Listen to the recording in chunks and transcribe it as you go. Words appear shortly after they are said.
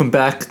Welcome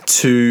back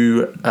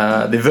to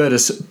the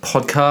Virtus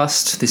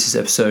podcast. This is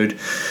episode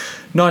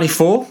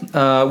 94.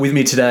 With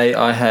me today,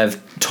 I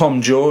have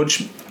Tom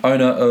George,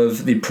 owner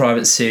of the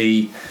Private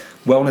Sea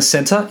Wellness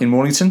Centre in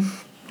Mornington.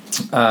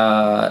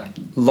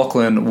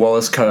 Lachlan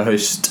Wallace,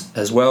 co-host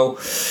as well.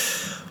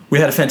 We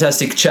had a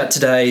fantastic chat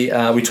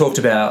today. We talked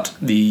about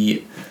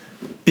the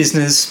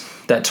business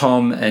that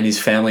Tom and his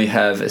family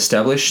have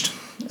established.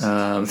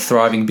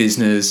 Thriving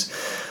business,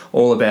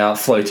 all about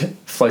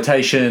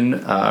flotation,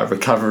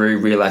 recovery,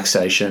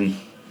 relaxation,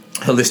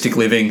 holistic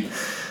living.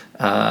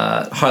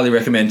 Highly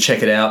recommend,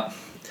 check it out.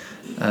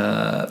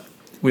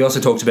 We also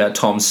talked about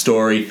Tom's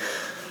story,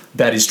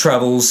 about his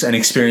travels and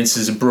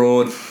experiences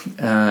abroad,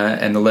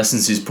 and the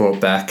lessons he's brought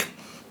back.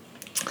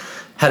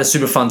 Had a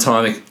super fun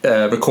time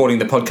recording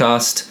the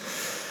podcast.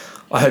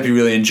 I hope you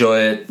really enjoy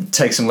it,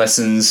 take some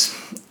lessons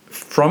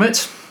from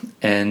it,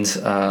 and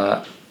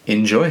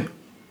enjoy.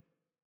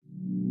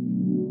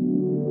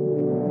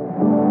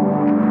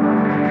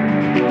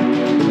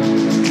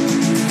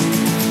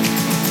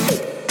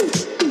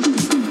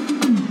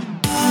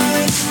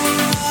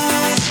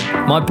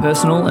 My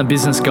personal and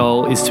business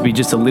goal is to be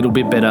just a little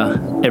bit better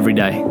every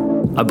day.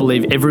 I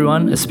believe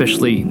everyone,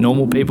 especially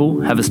normal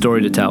people, have a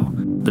story to tell.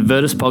 The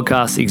Virtus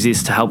podcast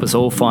exists to help us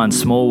all find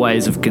small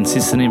ways of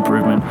consistent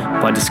improvement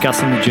by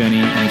discussing the journey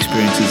and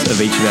experiences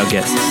of each of our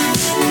guests.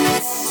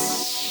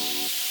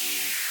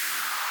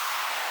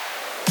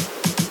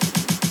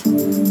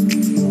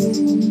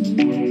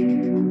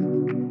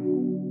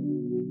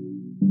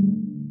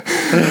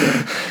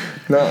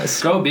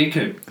 Nice. Grow a beer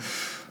coop.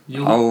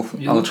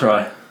 I'll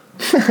try.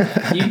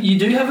 You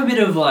do have a bit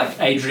of like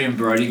Adrian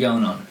Brody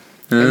going on.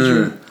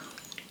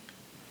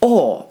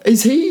 Oh,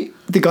 is he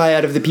the guy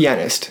out of The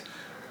Pianist?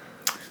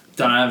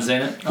 Don't know, I haven't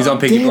seen it. He's on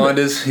Peaky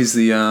Blinders. He's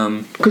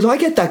the... Because I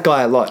get that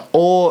guy a lot.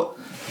 Or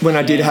when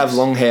I did have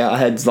long hair, I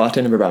had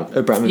Zlatan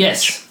Ibrahimovic.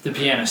 Yes, The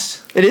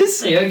Pianist. It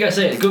is? Yeah, go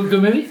see it. Good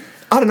movie?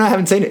 I don't know, I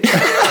haven't seen it.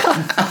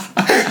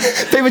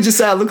 People just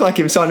say I look like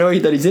him, so I know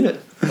that he's in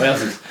it. What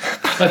else is?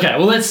 Okay,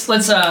 well let's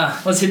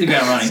hit the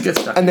ground running. Get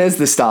stuck. And there's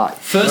the start.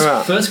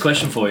 First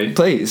question for you.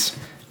 Please.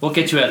 What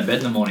gets you out of bed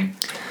in the morning?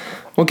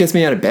 What gets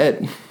me out of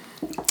bed?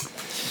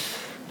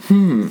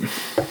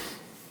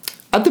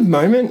 At the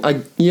moment,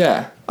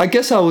 I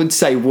guess I would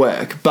say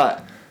work,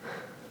 but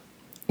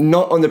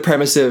not on the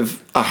premise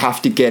of I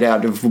have to get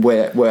out of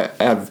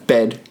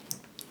bed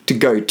to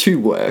go to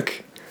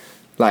work.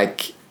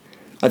 Like,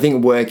 I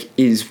think work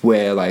is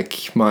where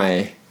like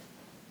my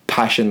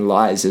passion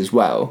lies as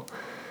well.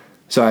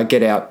 So I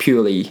get out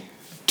purely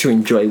to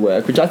enjoy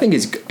work, which I think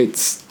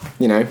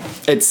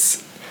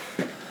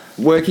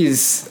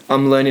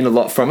I'm learning a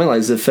lot from it. Like,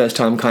 it's the first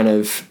time kind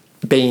of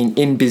being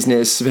in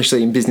business,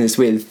 especially in business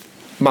with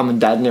mum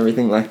and dad and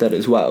everything like that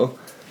as well.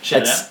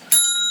 Shout out.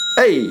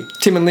 Hey,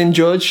 Tim and Lynn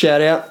George, shout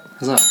out.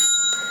 How's that?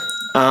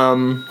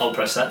 I'll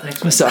press that,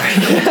 thanks mate. Sorry.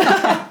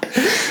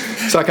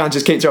 So I can't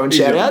just keep throwing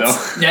shout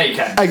outs? Yeah, you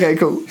can. Okay,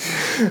 cool.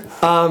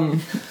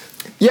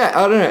 Yeah,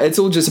 I don't know. It's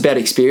all just about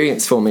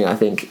experience for me, I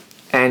think.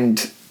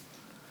 And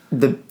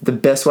the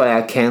best way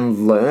I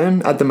can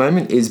learn at the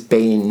moment is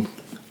being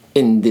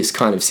in this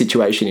kind of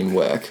situation in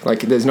work.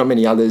 Like, there's not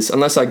many others,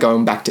 unless I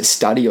go back to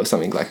study or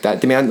something like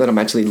that. The amount that I'm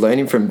actually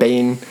learning from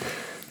being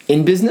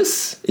in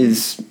business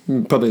is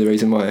probably the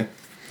reason why I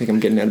think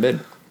I'm getting out of bed,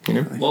 you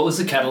know? What was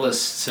the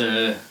catalyst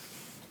to,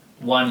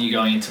 one, you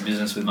going into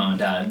business with mum and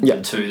dad, Yep.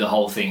 and two, the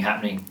whole thing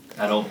happening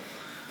at all?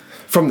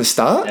 From the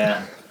start?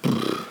 Yeah.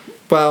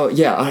 Well,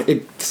 yeah,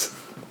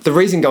 the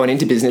reason going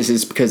into business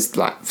is because,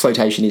 like,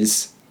 flotation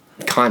is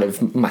kind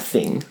of my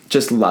thing.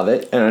 Just love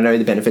it, and I know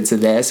the benefits are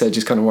there, so I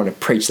just kind of want to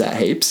preach that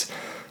heaps.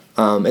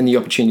 And the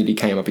opportunity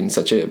came up in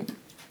such a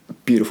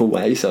beautiful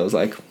way, so I was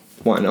like,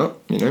 why not,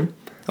 you know?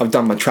 I've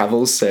done my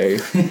travels, so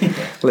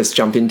let's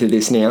jump into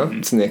this now.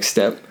 It's the next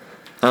step.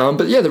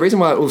 But yeah, the reason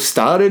why it all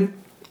started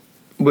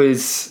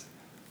was...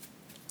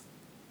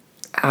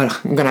 I'm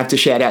going to have to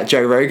shout out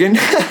Joe Rogan. The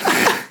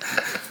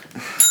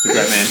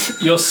great man.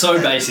 You're so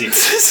basic.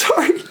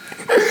 Sorry.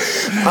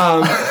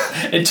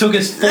 It took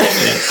us 4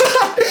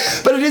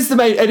 minutes. But it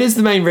is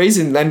the main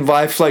reason, and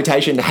why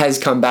flotation has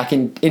come back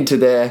into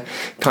their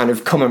kind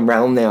of common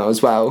realm now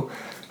as well.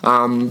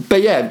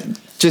 But yeah,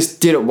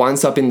 just did it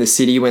once up in the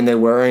city when there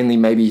were only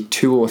maybe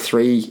 2 or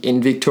 3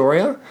 in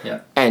Victoria. Yeah.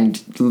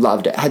 And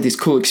loved it. Had this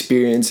cool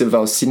experience of I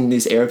was sitting in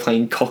this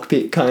airplane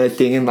cockpit kind of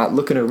thing and like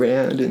looking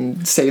around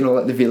and seeing all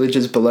like the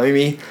villages below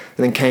me, and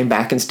then came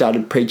back and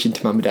started preaching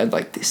to mum and dad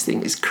like, this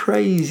thing is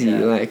crazy. Yeah.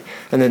 Like,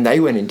 and then they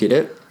went and did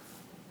it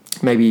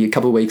maybe a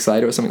couple of weeks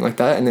later or something like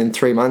that, and then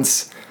 3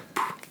 months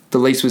the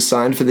lease was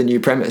signed for the new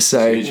premise.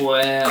 So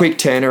Wow. quick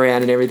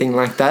turnaround and everything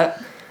like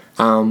that.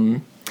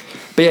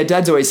 But yeah,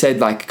 Dad's always said,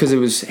 like, because it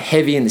was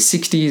heavy in the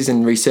 60s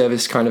and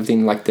resurfaced kind of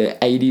in like the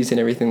 80s and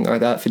everything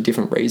like that for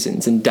different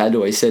reasons, and Dad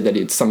always said that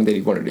it's something that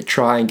he wanted to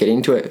try and get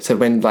into it. So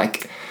when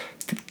like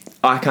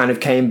I kind of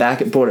came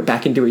back, it brought it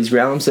back into his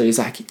realm, so he's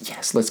like,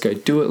 yes, let's go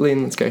do it,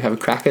 Lynn, let's go have a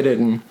crack at it.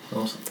 And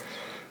Awesome.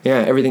 yeah,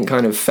 everything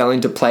kind of fell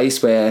into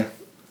place where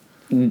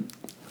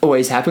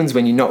always happens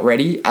when you're not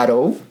ready at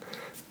all.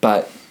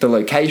 but the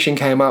location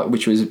came up,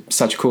 which was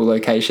such a cool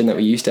location that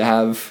we used to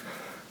have,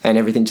 and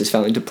everything just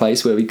fell into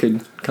place where we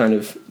could kind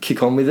of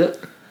kick on with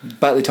it.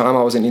 But at the time,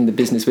 I wasn't in the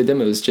business with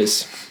them. It was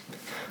just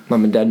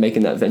mum and dad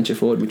making that venture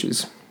forward, which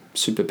was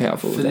super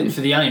powerful. For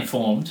the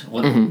uninformed,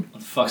 what the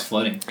fuck's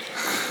floating?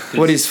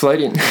 What is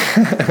floating?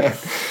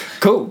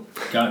 Cool.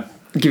 Go.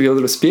 Give you a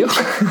little spiel.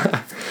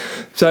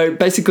 So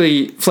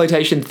basically,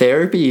 flotation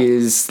therapy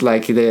is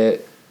like the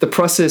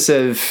process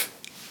of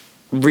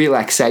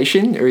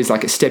relaxation, or is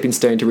like a stepping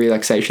stone to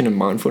relaxation and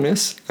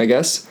mindfulness, I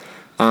guess.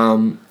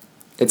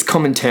 Its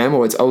common term,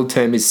 or its old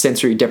term, is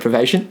sensory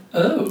deprivation.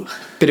 Oh.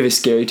 Bit of a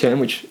scary term,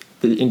 which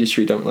the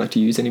industry don't like to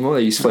use anymore.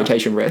 They use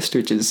flotation rest,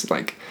 which is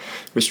like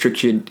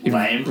restricted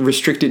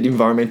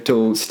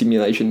environmental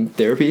stimulation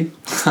therapy.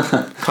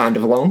 Kind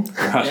of long.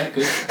 Right. Yeah,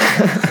 good.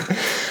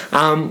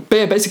 But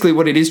yeah, basically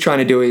what it is trying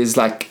to do is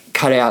like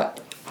cut out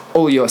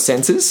all your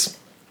senses,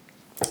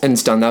 and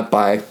it's done that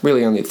by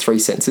really only 3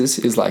 senses,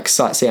 is like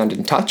sight, sound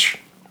and touch.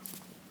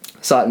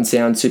 Sight and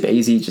sound, super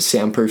easy, just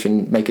soundproof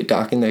and make it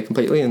dark in there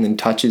completely, and then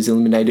touch is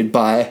eliminated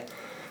by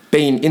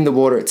being in the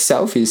water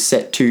itself, is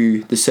set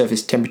to the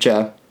surface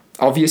temperature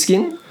of your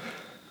skin,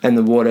 and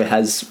the water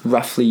has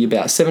roughly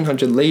about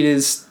 700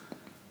 litres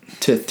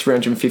to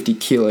 350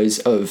 kilos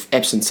of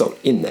Epsom salt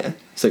in there,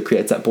 so it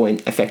creates that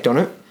buoyant effect on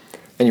it.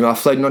 And you are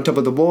floating on top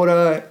of the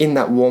water in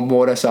that warm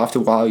water, so after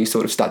a while you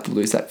sort of start to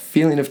lose that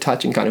feeling of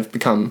touch and kind of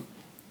become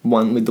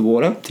one with the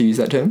water, to use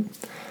that term.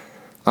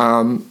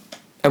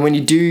 And when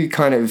you do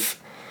kind of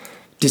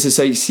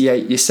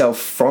disassociate yourself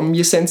from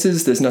your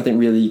senses, there's nothing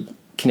really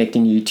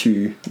connecting you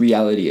to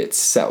reality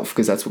itself,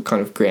 because that's what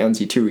kind of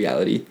grounds you to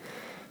reality.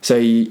 So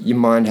your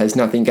mind has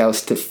nothing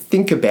else to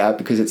think about,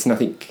 because it's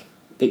nothing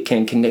it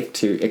can connect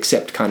to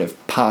except kind of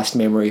past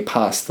memory,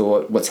 past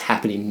thought, what's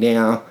happening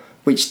now,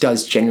 which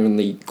does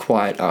generally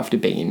quiet after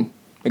being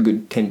a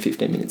good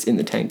 10-15 minutes in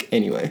the tank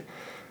anyway.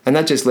 And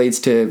that just leads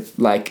to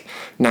like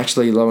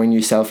naturally lowering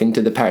yourself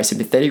into the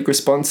parasympathetic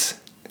response,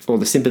 or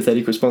the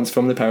sympathetic response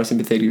from the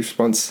parasympathetic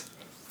response,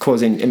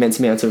 causing immense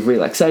amounts of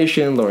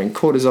relaxation, lowering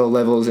cortisol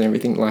levels and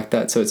everything like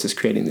that. So it's just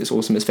creating this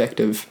awesome effect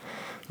of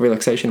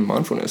relaxation and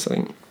mindfulness, I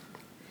think.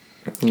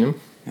 Yeah.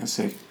 Yeah,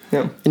 sick.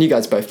 Yeah. And you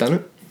guys both done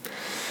it?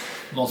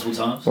 Multiple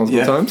times.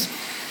 Multiple times?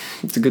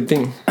 It's a good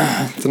thing.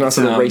 It's a nice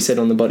little reset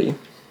on the body.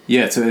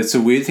 Yeah, it's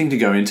a weird thing to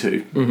go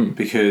into,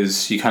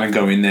 because you kind of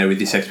go in there with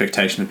this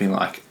expectation of being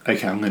like,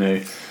 okay, I'm going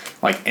to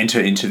like enter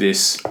into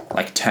this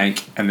like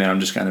tank, and then I'm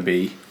just going to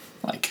be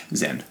like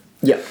zen.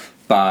 Yeah.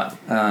 But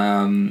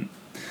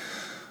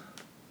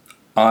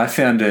I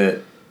found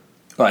it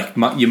like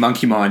your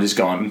monkey mind has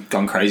gone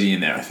crazy in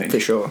there, I think. For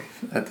sure.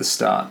 At the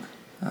start.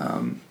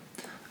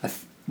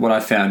 What I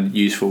found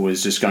useful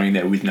was just going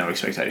there with no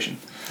expectation.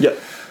 Yep.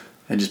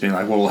 And just being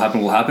like, what will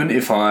happen.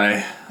 If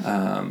I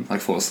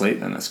like fall asleep,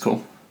 then that's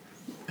cool.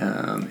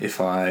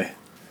 If I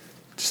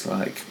just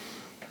like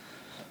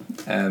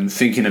am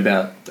thinking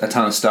about a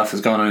ton of stuff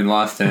that's going on in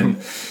life,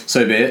 then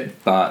so be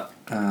it. But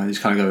you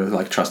just kind of got to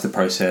like trust the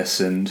process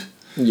and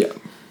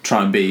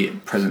try and be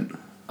present.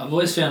 I've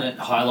always found it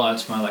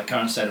highlights my like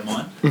current state of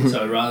mind.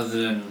 So rather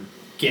than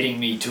getting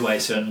me to a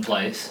certain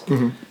place,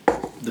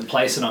 the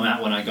place that I'm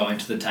at when I go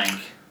into the tank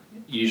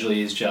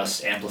usually is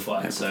just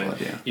amplified. So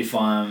if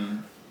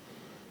I'm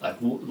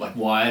like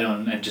wired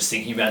on and just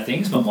thinking about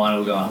things, my mind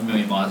will go 100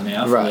 million miles an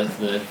hour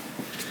for the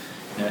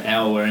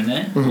hour we're in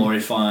there. Or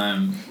if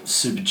I'm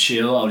super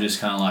chill, I'll just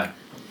kind of like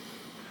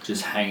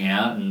just hang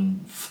out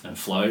and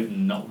float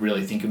and not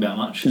really think about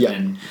much.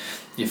 And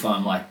if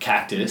I'm like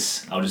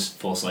cactus, I'll just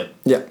fall asleep.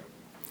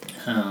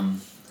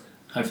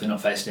 Hopefully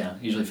not face down,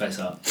 usually face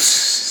up.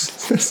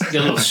 Get a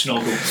little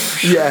snorkel.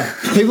 Yeah,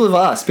 people have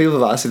asked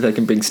if they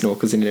can bring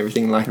snorkels in and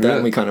everything like that,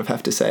 and we kind of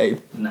have to say,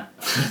 no.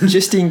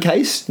 Just in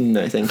case,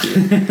 no thank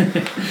you.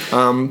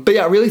 But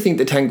yeah, I really think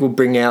the tank will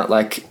bring out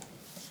like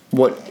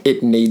what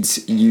it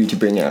needs you to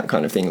bring out,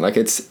 kind of thing. Like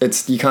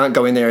it's you can't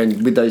go in there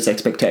and with those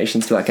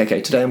expectations to like,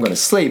 okay, today I'm going to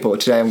sleep, or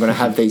today I'm going to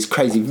have these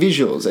crazy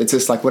visuals. It's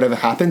just like whatever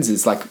happens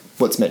is like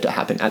what's meant to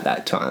happen at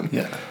that time.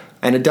 Yeah,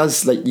 and it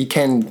does like you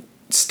can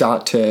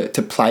start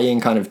to play and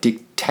kind of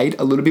dictate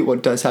a little bit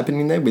what does happen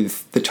in there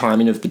with the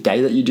timing of the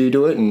day that you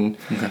do it, and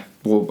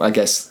well, I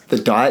guess the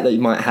diet that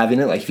you might have in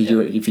it. Like if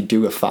you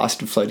do a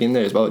fasted float in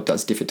there as well, it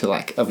does differ to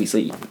like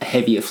obviously a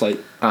heavier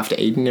float after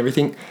eating and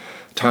everything.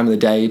 Time of the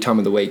day, time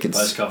of the week. It's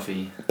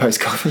post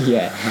coffee.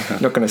 Yeah,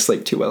 not going to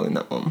sleep too well in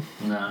that one.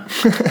 No,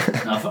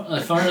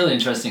 I find it really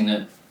interesting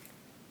that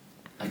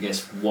I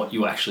guess what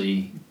you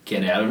actually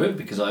get out of it,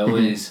 because I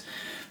always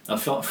I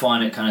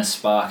find it kind of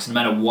sparks, no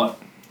matter what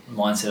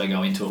mindset I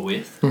go into it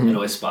with, it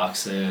always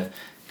sparks a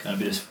kind of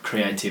bit of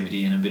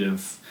creativity and a bit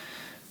of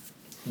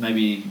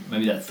maybe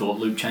that thought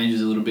loop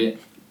changes a little bit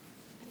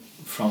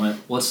from it.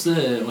 What's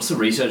the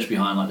research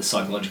behind like the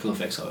psychological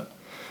effects of it?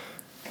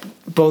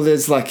 Well,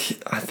 there's like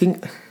I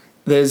think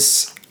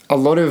there's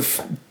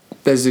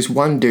this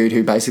one dude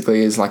who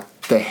basically is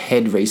like the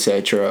head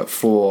researcher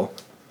for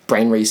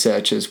brain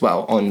research as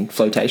well on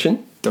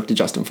flotation, Dr.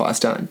 Justin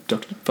Feinstein.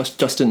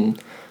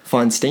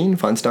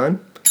 Feinstein.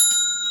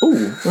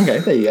 Oh, okay,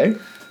 there you go.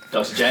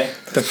 Dr. J.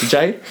 Dr.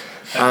 J.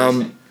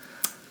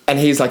 And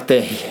he's like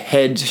the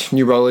head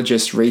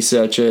neurologist,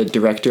 researcher,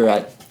 director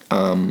at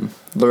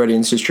Loreto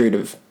Institute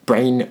of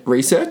Brain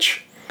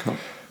Research. Cool.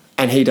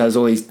 And he does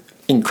all these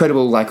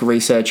incredible like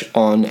research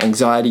on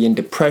anxiety and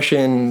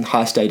depression,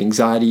 high state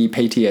anxiety,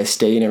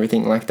 PTSD and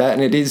everything like that.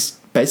 And it is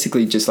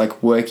basically just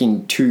like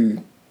working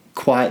to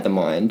quiet the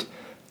mind.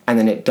 And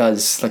then it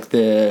does like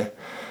the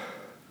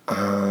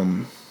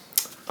I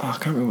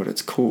can't remember what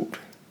it's called.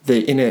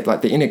 The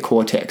inner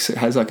cortex. It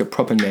has like a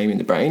proper name in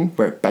the brain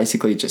where it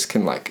basically just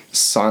can like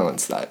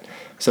silence that.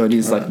 So it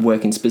is like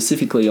working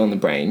specifically on the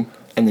brain,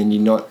 and then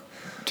you're not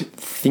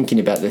thinking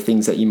about the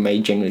things that you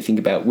may generally think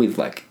about with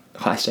like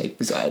high state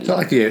anxiety. Is that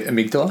like the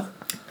amygdala?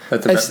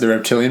 The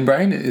reptilian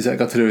brain? Is that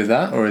got to do with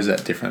that, or is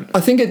that different?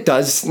 I think it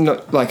does.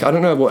 Not like, I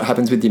don't know what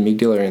happens with the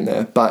amygdala in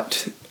there,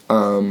 but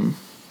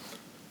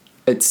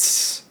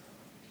it's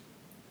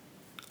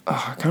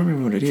I can't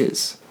remember what it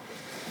is.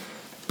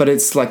 But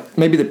it's like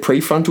maybe the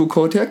prefrontal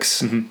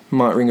cortex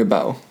might ring a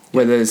bell,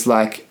 where there's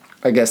like,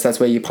 I guess that's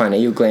where your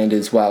pineal gland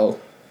as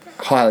well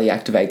highly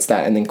activates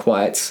that and then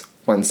quiets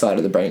one side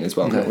of the brain as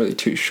well. I'm not really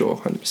too sure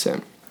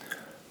 100%.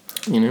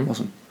 You know?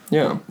 Awesome.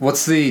 Yeah.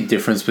 What's the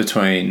difference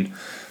between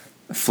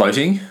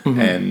floating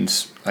and,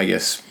 I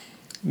guess,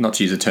 not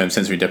to use the term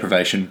sensory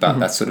deprivation, but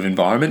that sort of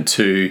environment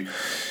to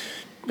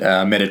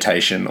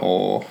meditation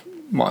or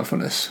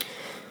mindfulness?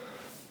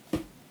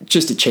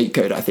 Just a cheat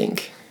code, I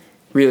think.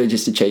 Really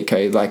just a cheat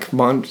code.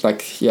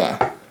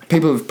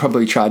 People have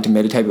probably tried to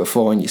meditate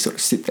before and you sort of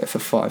sit there for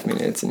 5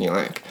 minutes and you're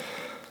like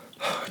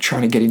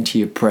trying to get into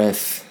your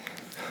breath.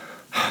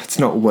 It's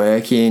not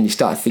working. You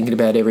start thinking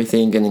about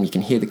everything and then you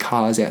can hear the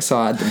cars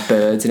outside, the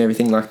birds and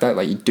everything like that.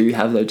 Like, you do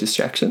have those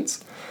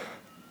distractions.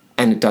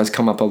 And it does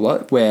come up a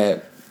lot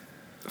where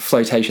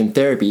flotation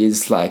therapy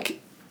is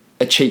like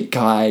a cheat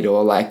guide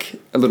or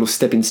like a little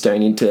stepping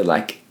stone into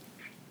like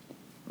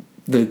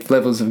the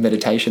levels of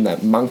meditation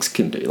that monks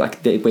can do,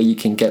 like where you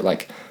can get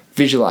like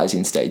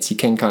visualizing states. You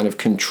can kind of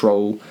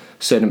control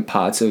certain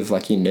parts of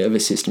like your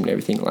nervous system and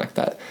everything like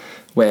that,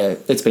 where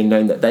it's been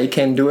known that they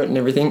can do it and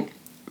everything,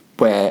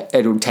 where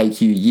it'll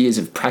take you years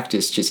of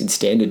practice just in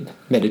standard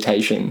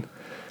meditation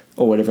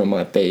or whatever it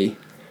might be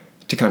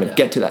to kind of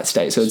get to that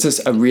state. So it's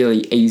just a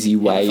really easy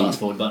way. Fast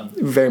forward button.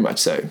 Very much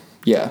so.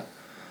 Yeah.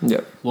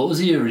 Yeah. What was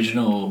the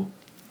original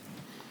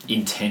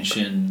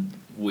intention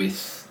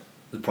with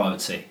the private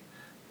C?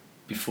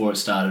 Before it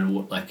started,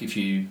 like if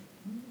you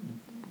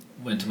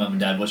went to mum and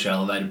dad, what's your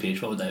elevator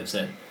pitch, what would they have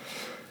said?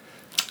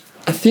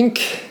 I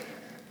think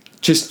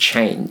just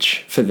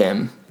change for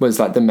them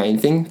was like the main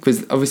thing,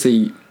 because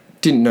obviously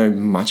didn't know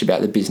much about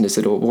the business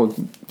at all, or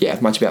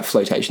much about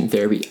flotation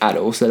therapy at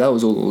all. So that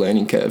was all the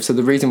learning curve. So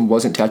the reason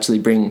wasn't to actually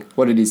bring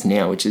what it is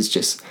now, which is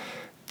just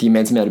the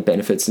immense amount of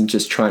benefits and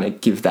just trying to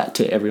give that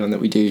to everyone that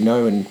we do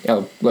know and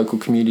our local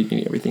community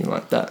and everything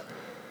like that.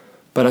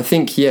 But I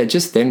think,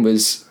 just then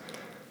was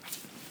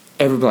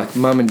like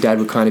mum and dad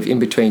were kind of in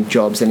between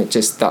jobs, and it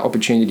just, that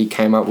opportunity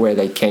came up where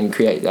they can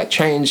create that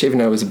change, even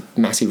though it was a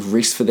massive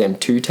risk for them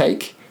to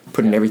take,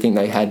 putting everything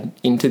they had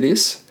into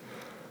this.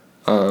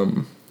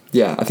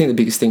 I think the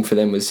biggest thing for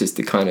them was just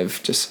to kind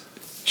of just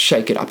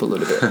shake it up a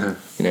little bit.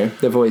 You know,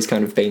 they've always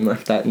kind of been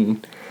like that,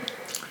 and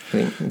I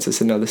think it's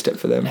just another step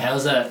for them.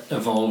 How's that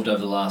evolved over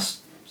the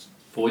last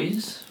 4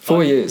 years?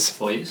 4 years.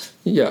 4 years?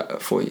 Yeah,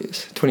 4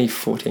 years.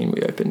 2014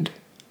 we opened.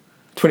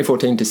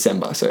 2014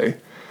 December, so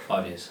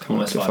 5 years.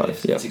 Almost 5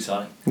 years. Yeah. It's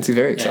exciting. It's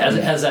very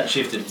exciting. How's that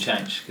shifted and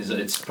changed? Because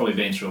it's probably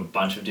been through a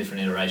bunch of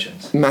different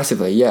iterations.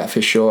 Massively, yeah,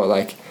 for sure.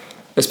 Like,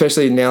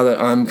 especially now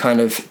that I'm kind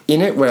of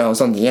in it, where I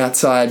was on the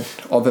outside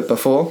of it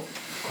before,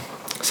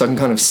 so I can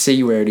kind of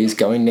see where it is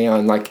going now.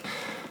 And like,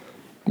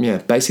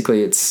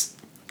 basically it's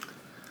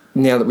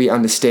now that we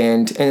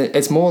understand, and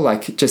it's more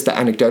like just the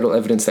anecdotal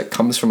evidence that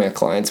comes from our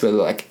clients, where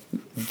they're like,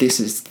 this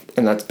is,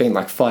 and that's been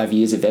like 5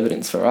 years of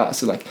evidence for us.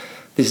 So like,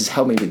 this has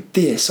helped me with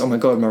this. Oh my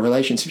God, my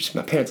relationships with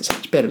my parents are so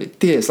much better with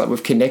this. Like,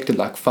 we've connected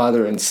like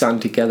father and son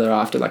together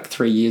after like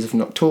 3 years of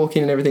not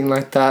talking and everything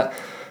like that.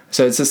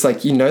 So it's just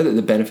like, that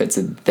the benefits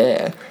are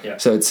there. Yeah.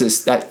 So it's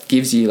just, that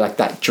gives you like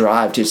that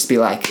drive to just be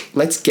like,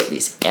 let's get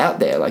this out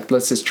there. Like,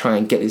 let's just try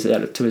and get this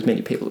out to as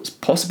many people as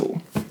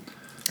possible.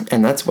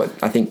 And that's what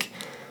I think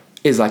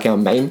is like our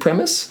main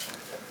premise.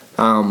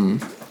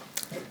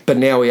 But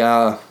now we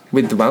are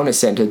with the Wellness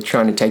Centre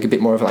trying to take a bit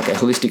more of like a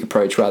holistic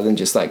approach, rather than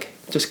just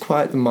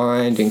quiet the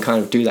mind and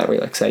kind of do that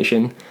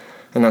relaxation.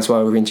 And that's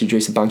why we've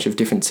introduced a bunch of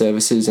different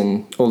services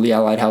and all the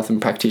allied health and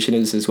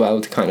practitioners as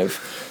well, to kind of,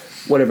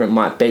 whatever it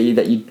might be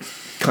that you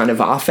kind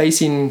of are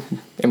facing,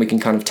 and we can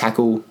kind of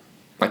tackle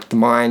like the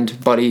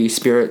mind, body,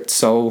 spirit,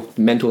 soul,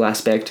 mental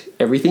aspect,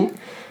 everything,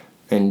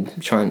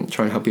 and try and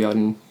help you out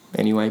in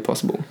any way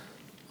possible.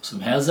 Awesome.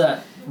 How's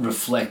that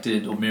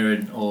reflected or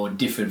mirrored or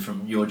differed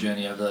from your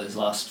journey over those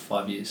last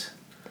 5 years?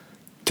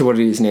 To what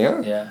it is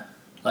now? Yeah.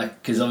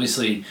 Like, because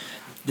obviously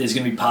there's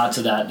going to be parts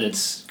of that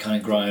that's kind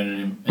of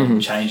grown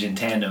and changed in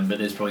tandem, but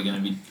there's probably going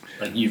to be,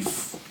 like,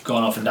 you've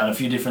gone off and done a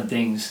few different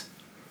things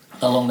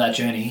along that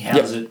journey.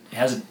 How's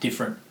it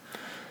different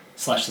 /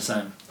 the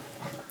same?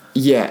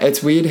 Yeah,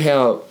 it's weird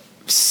how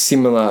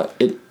similar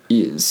it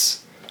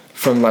is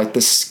from like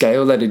the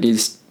scale that it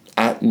is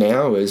at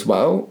now as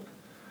well.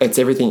 It's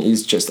everything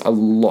is just a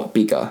lot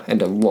bigger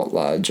and a lot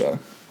larger.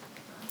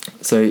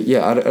 So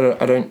yeah, I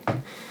don't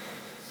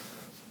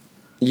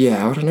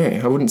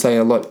know. I wouldn't say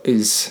a lot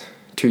is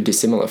too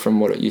dissimilar from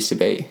what it used to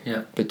be.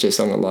 Yeah. But just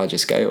on a larger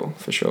scale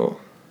for sure.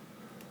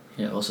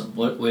 Yeah, awesome.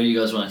 Where do you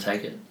guys want to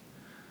take it?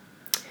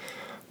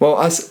 Well,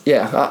 I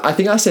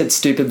think I said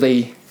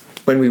stupidly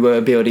when we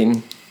were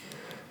building,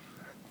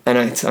 and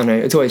I know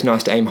it's always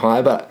nice to aim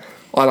high, but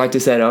I like to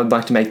say that I'd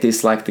like to make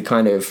this like the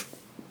kind of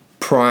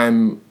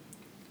prime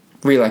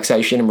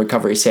relaxation and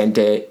recovery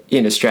centre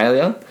in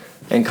Australia,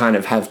 and kind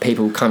of have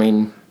people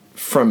coming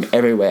from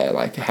everywhere,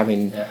 like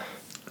having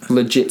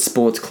legit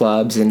sports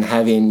clubs and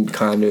having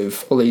kind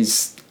of all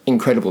these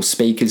incredible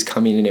speakers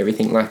come in and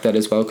everything like that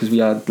as well, because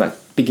we are like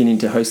beginning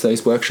to host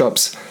those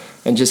workshops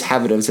and just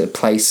have it as a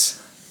place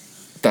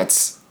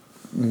that's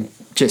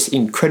just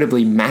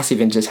incredibly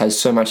massive and just has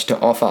so much to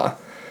offer.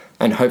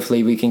 And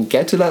hopefully we can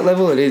get to that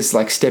level. It is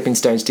like stepping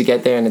stones to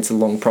get there, and it's a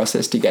long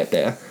process to get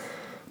there.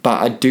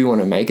 But I do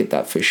want to make it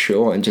that for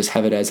sure, and just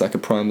have it as like a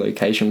prime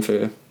location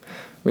for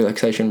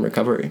relaxation and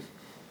recovery.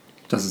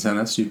 Doesn't sound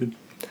that stupid.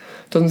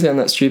 Doesn't sound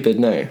that stupid,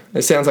 no.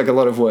 It sounds like a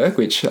lot of work,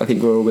 which I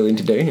think we're all willing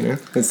to do, you know.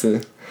 It's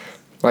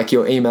like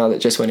your email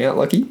that just went out,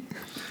 Lucky.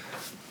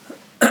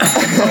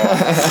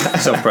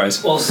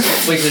 Self-praise. Well,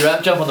 weekly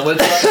wrap, jump on the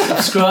website,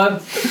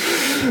 subscribe.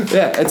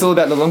 Yeah, it's all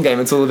about the long game.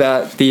 It's all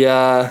about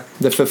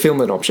the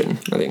fulfillment option,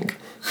 I think.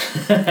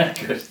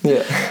 Good.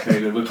 Yeah.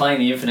 Very good. We're playing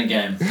the infinite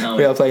game.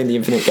 We are playing the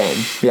infinite game.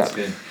 Yeah. That's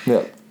good.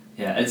 Yeah.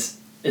 Yeah,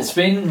 it's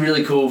been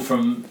really cool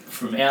from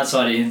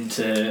outside in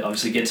to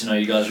obviously get to know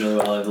you guys really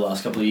well over the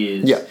last couple of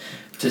years. Yeah.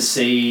 To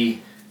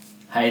see,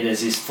 hey,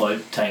 there's this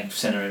float tank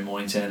centre in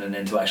Mornington, and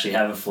then to actually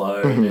have a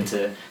flow, and then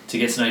to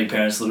get to know your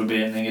parents a little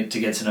bit, and then to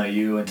get to know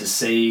you, and to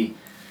see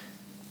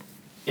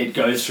it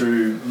go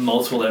through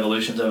multiple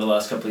evolutions over the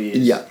last couple of years.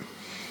 Yeah.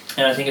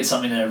 And I think it's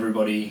something that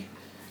everybody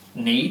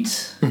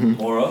needs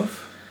more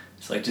of.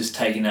 It's like just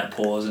taking that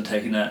pause and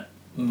taking that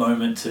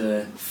moment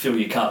to fill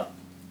your cup.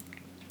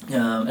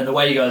 And the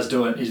way you guys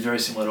do it is very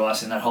similar to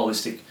us in that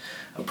holistic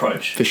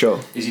approach. For sure.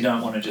 Is you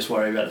don't want to just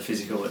worry about the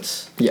physical.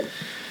 It's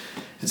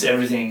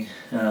everything.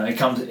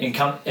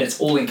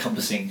 It's all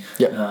encompassing.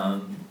 Yeah.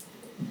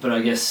 But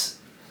I guess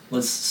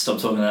let's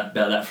stop talking about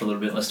that for a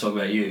little bit. Let's talk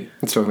about you.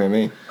 Let's talk about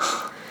me.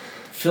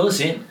 Fill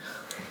us in.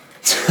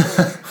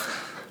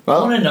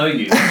 Well, I want to know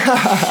you.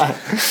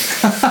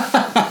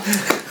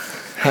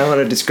 How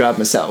would I describe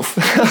myself?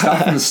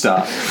 Start from the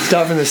start.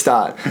 Start from the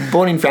start.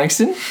 Born in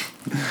Frankston.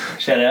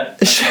 Shout out.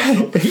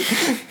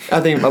 I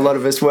think a lot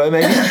of us were,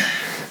 maybe.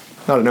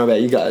 I don't know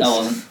about you guys. I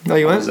wasn't. No,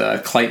 you It weren't?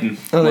 was Clayton.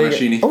 Oh, there you Monash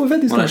go. Uni. Oh, we've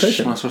had this Monash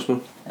conversation.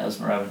 Hospital. That was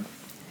Moorabbin.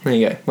 There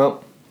you go.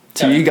 Well,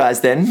 to Yeah. you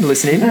guys then,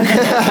 listening.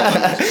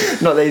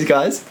 Not these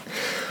guys.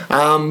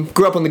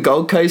 Grew up on the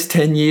Gold Coast,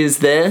 10 years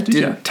there.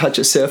 Didn't ya? touch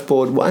a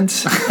surfboard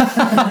once. She's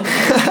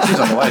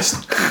on the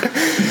waist.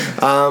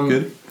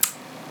 Good.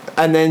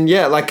 And then,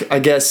 yeah, like, I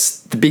guess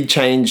the big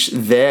change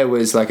there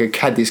was, like, I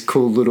had this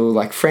cool little,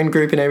 like, friend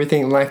group and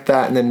everything like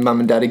that. And then mum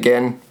and dad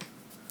again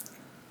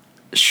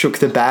shook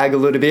the bag a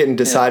little bit and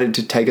decided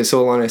to take us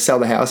all on sell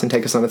the house and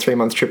take us on a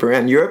 3-month trip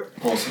around Europe.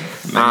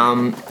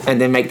 Awesome.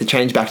 And then make the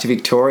change back to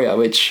Victoria,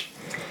 which,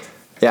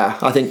 yeah,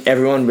 I think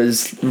everyone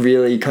was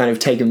really kind of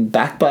taken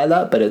back by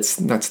that, but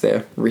that's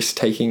their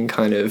risk-taking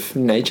kind of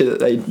nature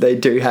that they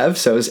do have.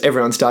 So as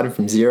everyone starting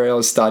from zero, I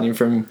was starting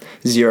from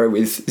zero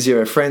with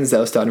zero friends. They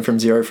were starting from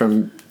zero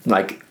from,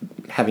 like,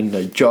 having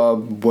no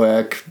job,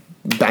 work,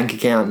 bank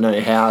account, no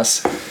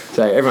house.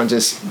 So everyone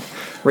just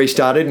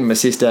restarted, and my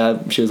sister,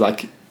 she was,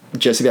 like,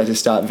 just about to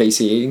start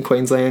VCE in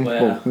Queensland.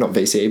 Wow. Well, not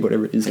VCE,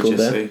 whatever it is called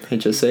there. HSC.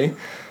 HSC.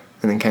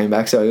 And then came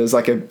back. So it was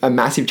like a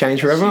massive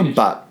change for everyone, huge.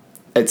 but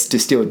it's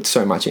distilled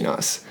so much in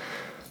us.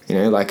 You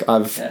know, like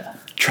I've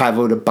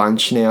travelled a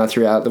bunch now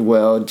throughout the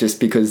world just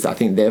because I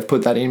think they've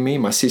put that in me.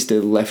 My sister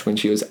left when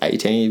she was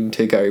 18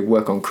 to go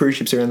work on cruise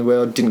ships around the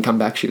world. Didn't come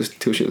back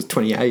till she was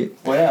 28.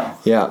 Wow.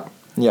 Yeah.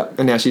 Yeah.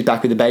 And now she's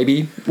back with a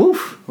baby.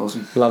 Woof.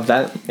 Awesome. Love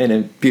that. And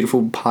a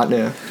beautiful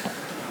partner,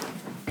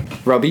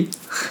 Robbie.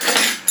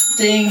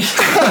 Ding.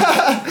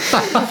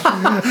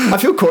 I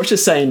feel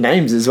cautious saying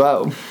names as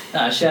well.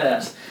 Shout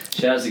outs.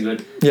 Shout outs are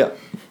good. Yeah.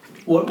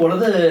 What are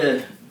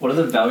the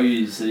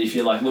values that, if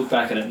you like look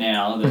back at it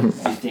now, that you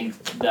think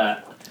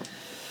that,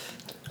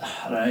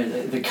 I don't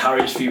know, the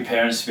courage for your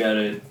parents to be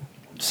able to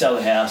sell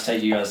the house,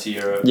 take you guys to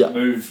Europe,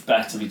 move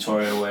back to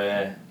Victoria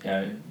where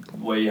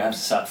you have to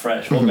start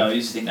fresh. What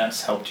values do you think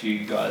that's helped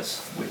you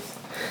guys with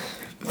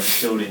when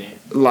instilled in you?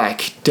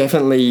 Like,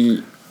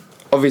 definitely,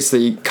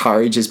 obviously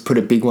courage has put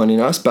a big one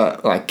in us,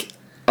 but like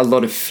a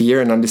lot of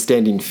fear and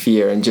understanding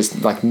fear and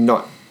just like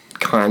not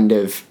kind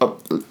of I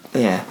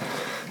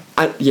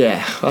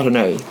don't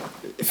know,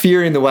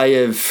 fear in the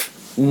way of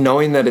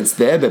knowing that it's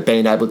there but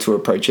being able to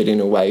approach it in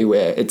a way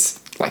where it's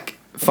like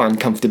find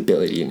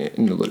comfortability in it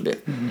in a little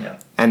bit. Yeah.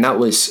 And that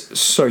was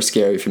so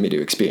scary for me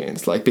to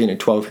experience, like being a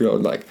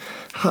 12-year-old, like,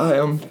 hi,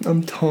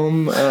 I'm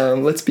Tom,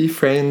 let's be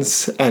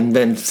friends. And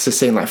then just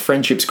seeing like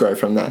friendships grow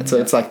from that. So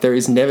it's like there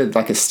is never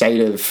like a state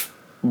of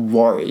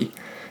worry.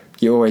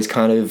 You're always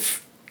kind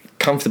of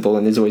comfortable,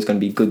 and there's always going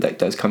to be good that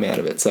does come out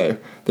of it. So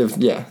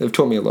they've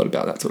taught me a lot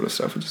about that sort of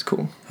stuff, which is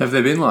cool. Have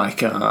there been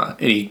like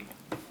any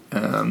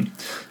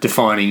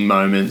defining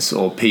moments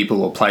or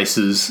people or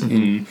places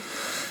in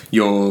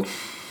your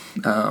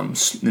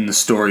in the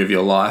story of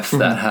your life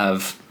that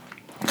have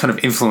kind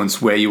of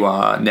influenced where you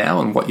are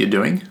now and what you're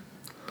doing?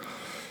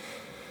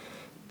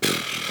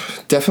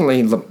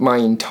 Definitely my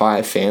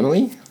entire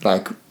family.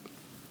 Like,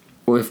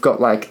 we've got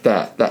like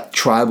that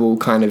tribal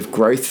kind of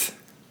growth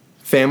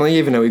family,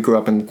 even though we grew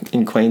up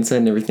in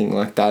Queensland and everything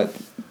like that.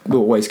 We're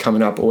always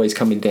coming up, always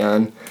coming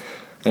down.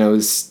 And it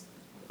was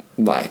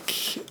like,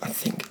 I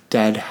think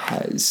Dad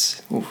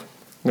has, I'm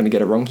going to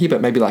get it wrong here, but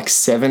maybe like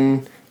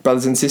 7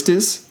 brothers and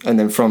sisters. And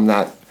then from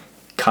that,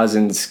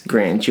 cousins,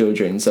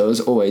 grandchildren. So it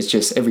was always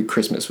just, every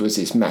Christmas was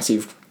this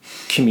massive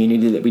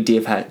community that we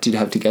did have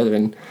together.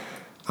 And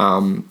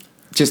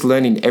just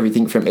learning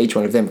everything from each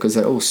one of them, because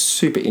they're all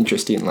super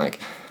interesting. Like,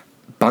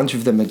 a bunch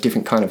of them are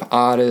different kind of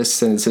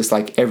artists, and it's just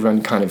like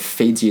everyone kind of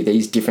feeds you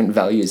these different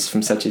values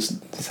from such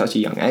a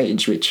young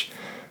age, which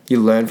you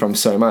learn from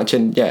so much.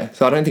 And yeah,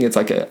 so I don't think it's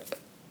like a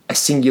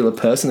singular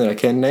person that I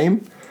can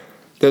name.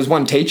 There was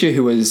one teacher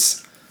who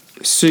was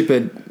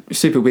super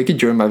wicked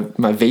during my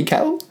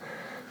VCAL.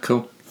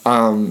 Cool.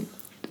 And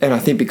I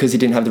think because he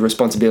didn't have the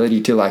responsibility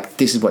to like,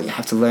 this is what you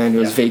have to learn, it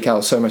was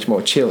VCAL so much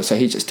more chill. So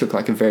he just took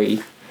like a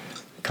very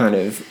kind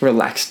of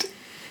relaxed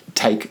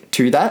take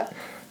to that,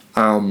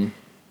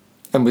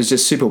 and was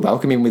just super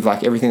welcoming with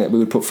like everything that we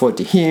would put forward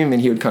to him,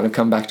 and he would kind of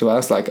come back to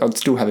us. Like, I'd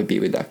still have a beer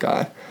with that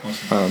guy.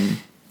 Awesome.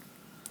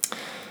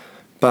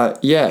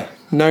 But yeah,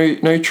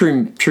 no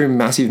true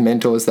massive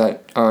mentors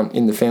that aren't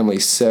in the family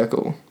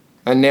circle.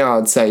 And now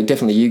I'd say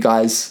definitely you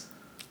guys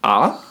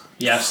are.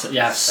 You have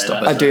to say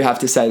that. I do have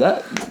to say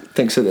that.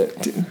 Thanks for the...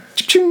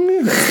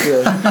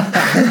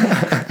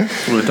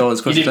 All the dollars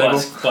across You the did table.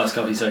 buy us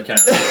coffee, so okay.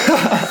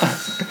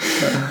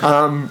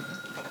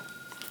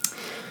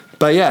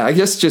 But yeah, I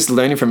guess just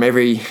learning from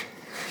every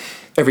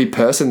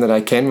person that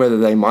I can, whether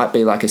they might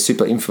be like a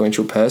super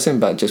influential person,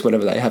 but just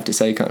whatever they have to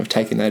say, kind of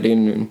taking that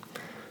in and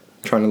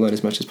trying to learn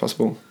as much as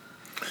possible.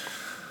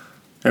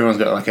 Everyone's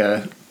got like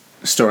a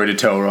story to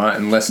tell, right?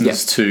 And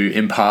lessons to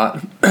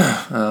impart.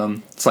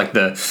 It's like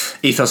the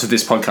ethos of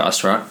this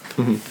podcast, right?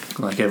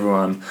 Mm-hmm. Like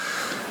everyone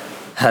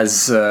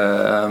has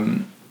a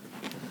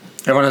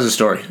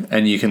story,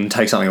 and you can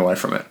take something away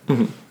from it.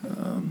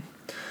 Mm-hmm.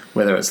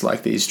 Whether it's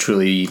like these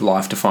truly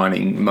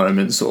life-defining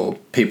moments or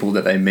people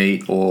that they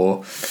meet,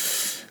 or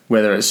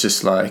whether it's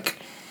just like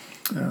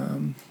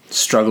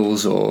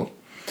struggles or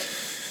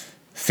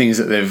things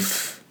that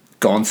they've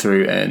gone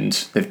through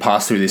and they've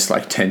passed through this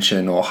like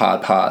tension or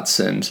hard parts,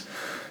 and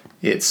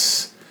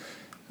it's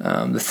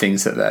the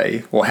things that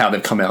they, or how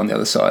they've come out on the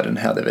other side and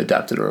how they've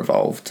adapted or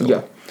evolved.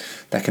 Or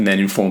that can then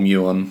inform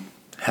you on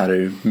how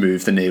to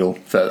move the needle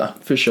further.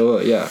 For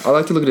sure, yeah. I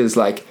like to look at it as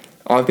like,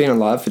 I've been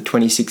alive for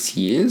 26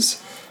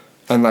 years,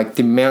 and like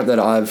the amount that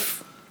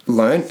I've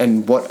learned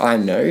and what I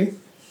know,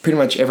 pretty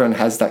much everyone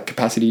has that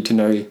capacity to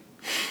know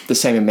the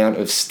same amount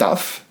of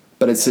stuff,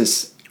 but it's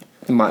just,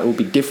 it might all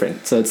be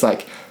different. So it's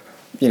like,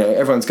 you know,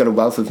 everyone's got a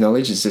wealth of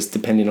knowledge. It's just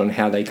depending on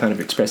how they kind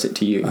of express it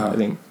to you, I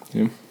think.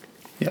 You know?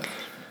 Yeah.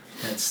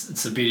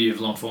 It's the beauty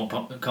of long form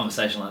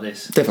conversation like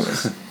this.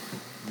 Definitely.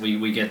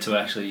 We get to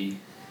actually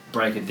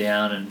break it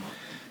down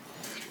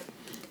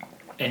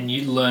and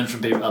you learn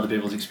from other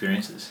people's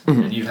experiences.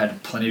 Mm-hmm. And you've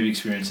had plenty of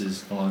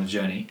experiences along the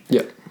journey.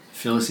 Yeah.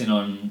 Fill us in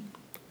on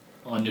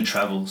your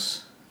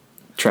travels.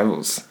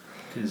 Travels.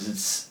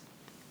 Because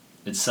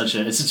it's such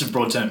a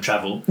broad term,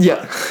 travel.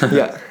 Yeah.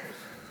 Yeah.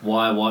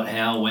 Why, what,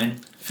 how, when?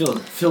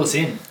 Fill us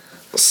in.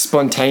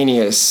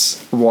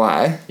 Spontaneous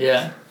why.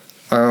 Yeah.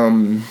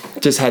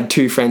 Just had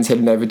 2 friends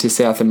heading over to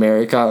South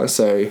America,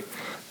 so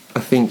I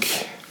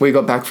think we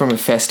got back from a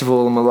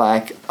festival and we're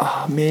like,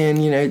 oh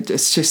man, you know,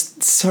 it's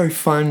just so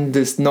fun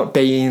just not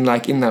being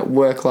like in that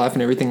work life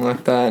and everything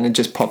like that, and it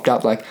just popped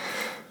up like,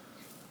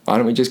 why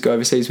don't we just go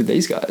overseas with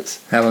these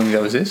guys? How long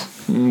ago was this?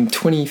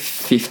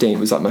 2015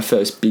 was like my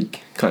first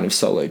big kind of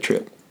solo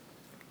trip.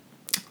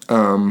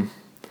 And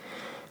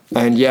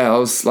yeah, I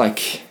was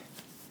like,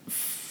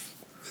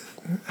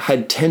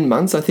 had 10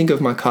 months, I think,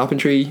 of my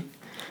carpentry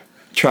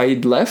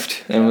trade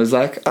left, and was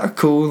like, oh,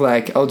 cool,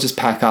 like, I'll just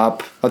pack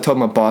up. I told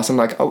my boss, I'm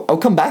like, I'll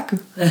come back.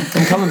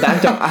 I'm coming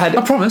back.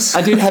 I promise.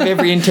 I did have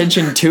every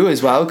intention to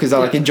as well, because I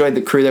like enjoyed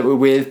the crew that we're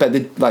with, but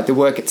the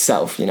work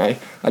itself, you know,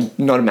 I'm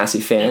not a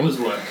massive fan.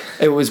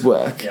 It was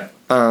work. Yeah.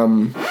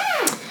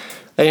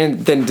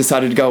 And then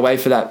decided to go away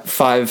for that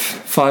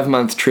five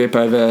month trip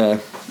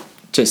over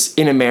just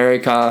in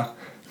America,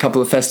 a couple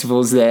of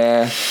festivals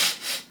there,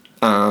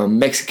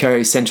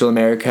 Mexico, Central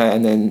America,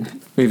 and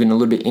then moving a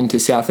little bit into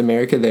South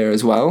America there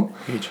as well.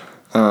 Huge.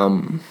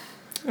 And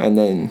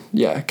then,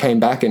 came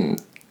back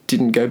and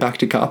didn't go back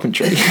to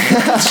carpentry.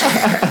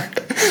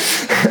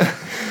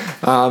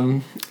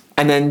 And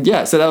then,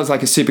 so that was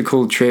like a super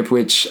cool trip,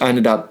 which I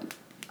ended up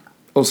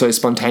also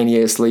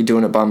spontaneously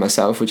doing it by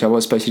myself, which I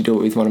was supposed to do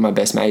it with one of my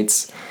best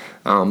mates.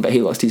 But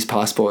he lost his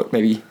passport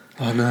maybe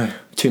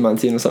 2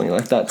 months in or something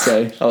like that.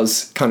 So I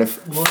was kind of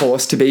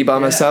forced to be by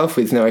myself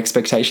with no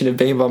expectation of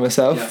being by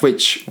myself,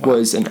 which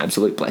was an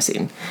absolute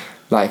blessing.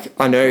 Like,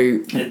 I know...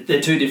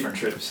 They're two different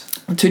trips.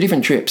 Two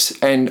different trips,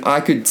 and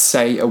I could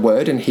say a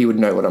word and he would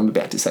know what I'm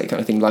about to say, kind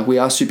of thing. Like, we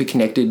are super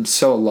connected,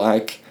 so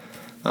alike,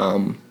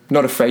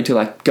 not afraid to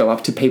like go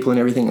up to people and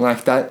everything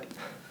like that,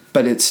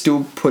 but it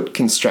still put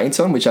constraints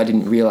on, which I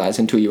didn't realize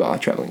until you are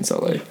traveling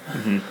solo.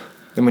 Mm-hmm.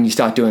 And when you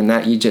start doing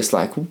that, you're just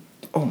like,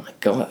 oh my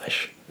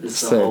gosh,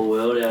 it's the whole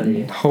world out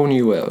here. Whole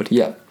new world,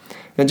 yeah.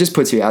 And it just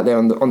puts you out there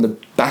on the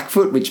back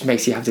foot, which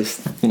makes you have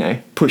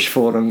to push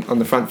forward on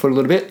the front foot a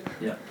little bit.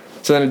 Yeah.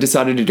 So then I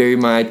decided to do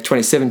my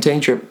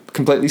 2017 trip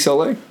completely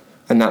solo,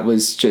 and that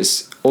was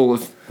just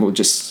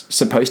just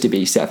supposed to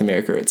be South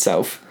America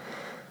itself,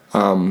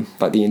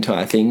 like the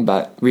entire thing,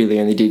 but really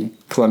only did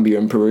Colombia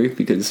and Peru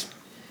because,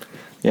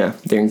 they're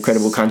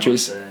incredible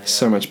countries.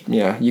 So much,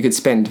 you could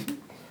spend...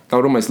 I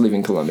would almost live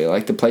in Colombia.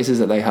 Like, the places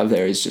that they have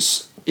there is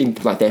just...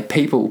 like, their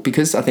people,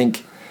 because I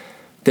think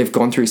they've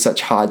gone through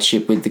such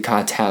hardship with the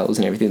cartels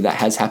and everything that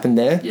has happened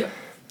there. Yeah.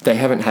 They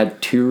haven't had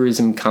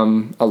tourism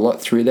come a lot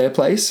through their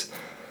place.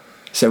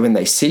 So when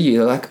they see you,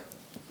 they're like,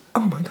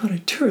 oh my God, a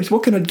tourist,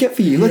 what can I get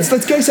for you? Let's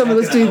go somewhere,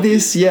 let's do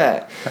this.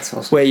 Yeah. That's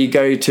awesome. Where you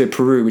go to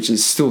Peru, which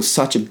is still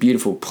such a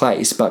beautiful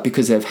place, but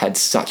because they've had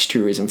such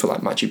tourism for like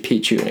Machu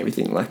Picchu and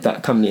everything like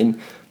that coming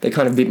in, they're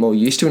kind of a bit more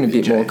used to it and a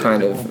bit more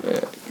kind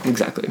of...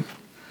 exactly.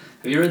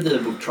 Have you read the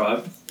book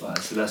Tribe by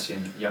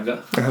Sebastian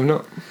Junger? I have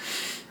not.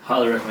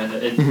 Highly recommend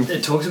it.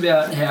 It talks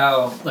about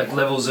how like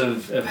levels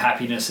of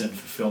happiness and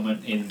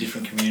fulfillment in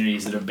different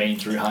communities that have been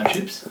through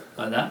hardships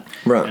like that.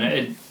 Right.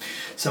 And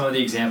some of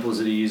the examples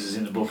that he uses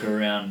in the book are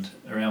around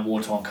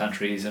war-torn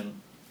countries, and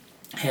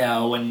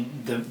how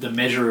when the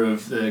measure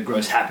of the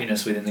gross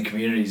happiness within the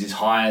communities is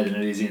higher than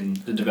it is in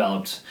the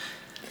developed,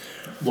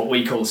 what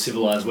we call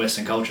civilized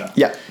Western culture.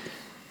 Yeah.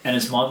 And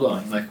it's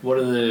mind-blowing. Like, what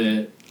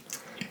are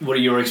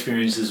your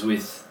experiences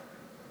with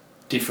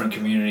different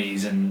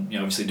communities, and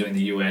obviously doing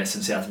the US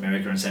and South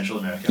America and Central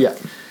America,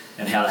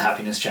 and how the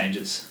happiness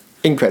changes?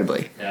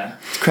 Incredibly. Yeah.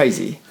 It's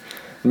crazy.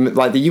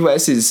 Like, the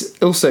US is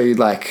also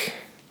like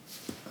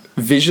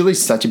visually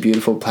such a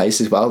beautiful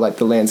place as well. Like,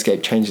 the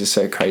landscape changes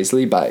so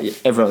crazily, but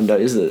everyone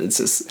knows that it's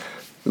just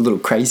a little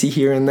crazy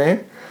here and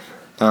there.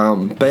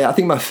 But I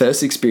think my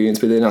first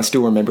experience with it, and I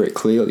still remember it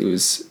clearly,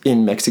 was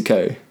in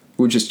Mexico.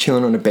 We were just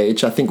chilling on a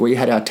beach. I think we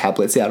had our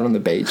tablets out on the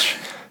beach,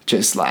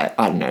 just like,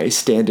 I don't know,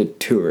 standard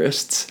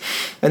tourists.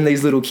 And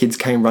these little kids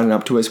came running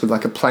up to us with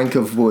like a plank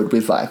of wood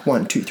with like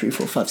 1, 2, 3,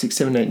 4, 5, 6,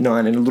 7, 8,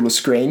 9 and a little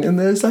screen. And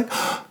there's like,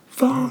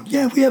 phone,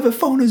 yeah, we have a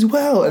phone as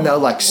well. And they were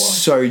like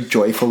so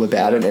joyful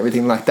about it and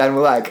everything like that. And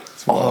we're like,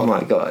 oh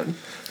my God,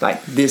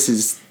 like this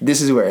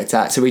is where it's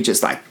at. So we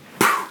just like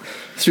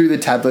threw the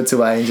tablets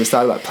away and just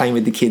started like playing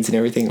with the kids and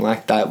everything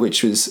like that,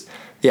 which was,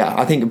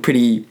 I think a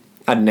pretty,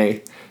 I don't know,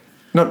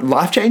 not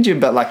life-changing,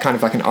 but like kind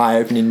of like an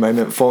eye-opening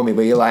moment for me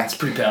where you're like... It's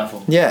pretty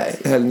powerful. Yeah,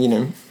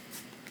 and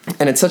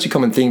and it's such a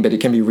common thing, but it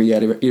can be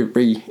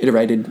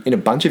reiterated in a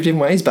bunch of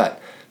different ways,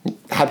 but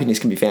happiness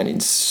can be found in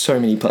so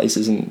many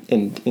places and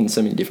in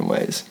so many different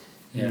ways.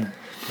 Yeah.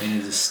 I mean,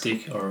 there's a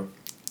stick or a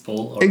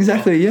ball or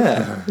exactly,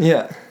 a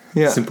rock.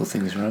 Yeah. Simple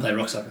things, right? Play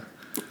rock soccer.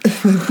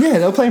 Yeah,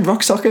 they were playing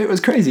rock soccer. It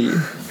was crazy.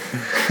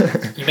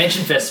 You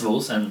mentioned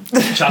festivals and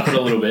chuckled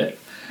a little bit.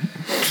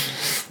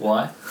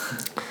 Why?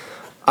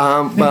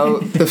 Well,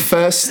 the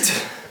first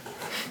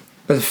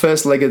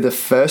leg of the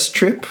first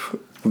trip.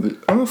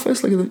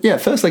 First leg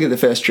of the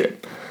first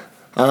trip.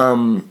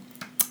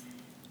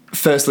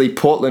 Firstly,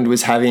 Portland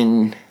was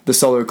having the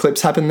solar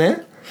eclipse happen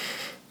there,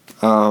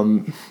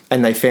 and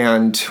they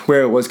found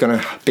where it was going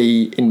to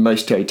be in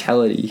most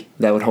totality,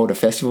 they would hold a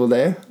festival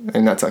there,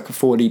 and that's like a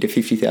 40 to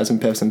 50,000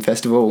 person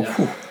festival,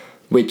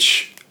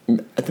 which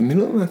at the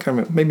middle, I can't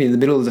remember, maybe in the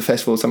middle of the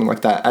festival, something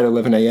like that, at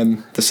 11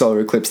 a.m. the solar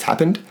eclipse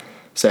happened.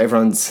 So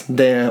everyone's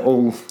there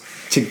all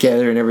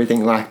together and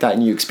everything like that,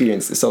 and you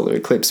experience the solar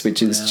eclipse,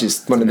 which is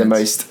just one of the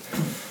most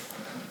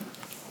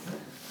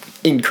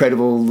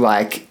incredible,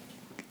 like,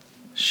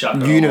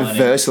 chakra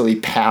universally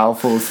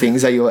powerful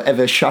things that you'll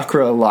ever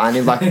chakra align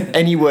in. Like,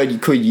 any word you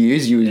could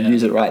use, you would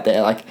use it right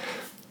there. Like,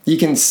 you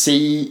can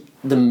see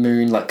the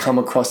moon like come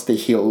across the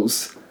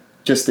hills,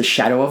 just the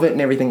shadow of it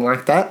and everything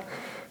like that,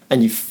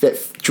 and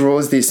it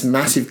draws this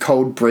massive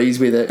cold breeze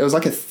with it. It was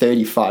like a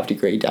 35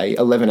 degree day,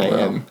 11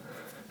 a.m. Wow.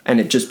 And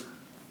it just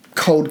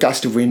cold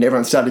gust of wind.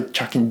 Everyone started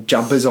chucking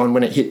jumpers on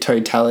when it hit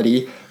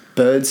totality.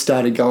 Birds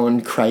started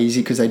going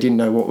crazy because they didn't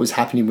know what was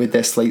happening with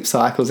their sleep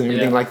cycles and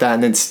everything like that.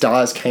 And then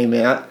stars came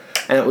out,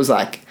 and it was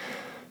like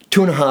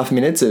 2.5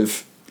 minutes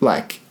of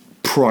like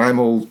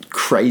primal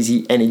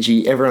crazy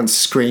energy. Everyone's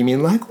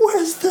screaming like,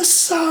 "Where's the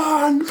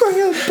sun? Bring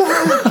it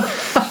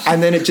back!"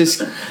 And then it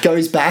just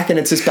goes back, and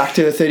it's just back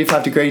to a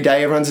 35 degree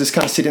day. Everyone's just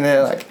kind of sitting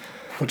there like,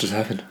 what just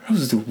happened? That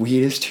was the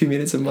weirdest 2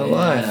 minutes of my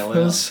life. Wow.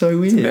 It was so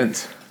weird.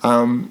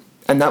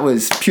 And and that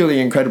was purely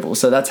incredible.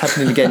 So that's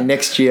happening again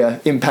next year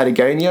in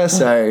Patagonia.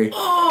 So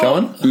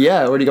Going?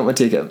 yeah, I already got my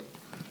ticket.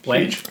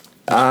 Wait.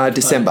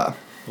 December.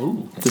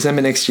 Ooh.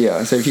 December next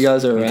year. So if you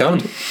guys are around, going.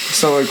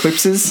 solar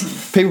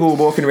eclipses, people were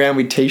walking around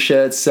with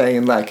t-shirts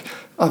saying like,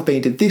 I've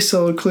been to this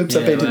solar eclipse,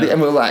 I've Yeah, been to wow. this,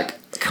 and we're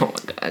like, come on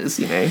guys,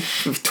 you know,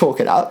 talk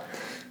it up.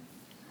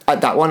 At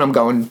that one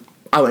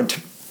I went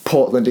to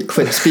Portland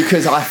eclipse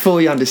because I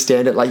fully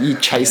understand it. Like you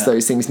chase Yeah.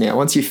 those things now.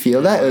 Once you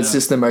feel that, it's Yeah.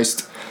 just the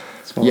most,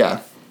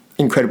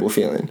 incredible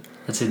feeling.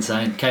 That's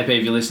insane. KP,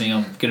 if you're listening,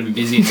 I'm going to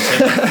be busy in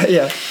December.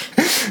 Yeah.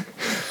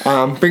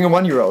 Bring a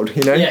 1-year-old,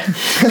 you know? Yeah.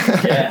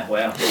 Yeah,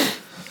 wow.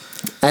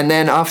 And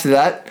then after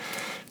that,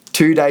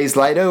 2 days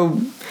later,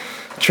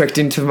 trekked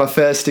into my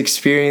first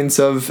experience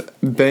of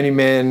Burning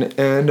Man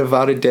and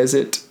Nevada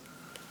Desert,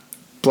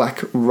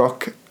 Black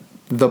Rock,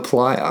 the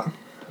Playa.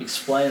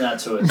 Explain that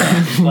to us.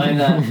 Explain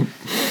that.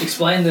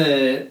 Explain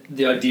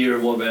the idea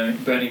of what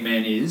Burning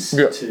Man is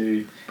Yeah.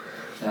 to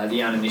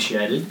the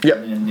uninitiated. Yep.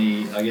 And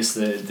the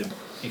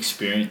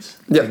experience.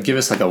 Yeah. Give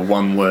us like a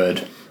one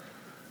word,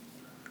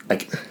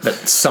 like that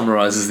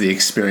summarizes the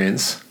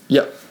experience.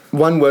 Yep.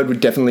 One word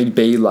would definitely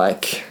be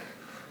like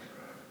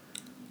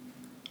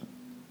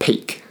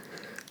peak.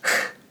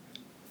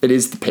 It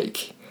is the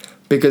peak.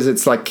 Because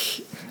it's like,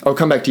 I'll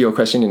come back to your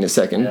question in a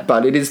second, Yeah.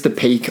 but it is the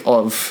peak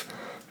of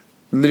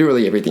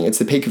literally everything. It's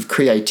the peak of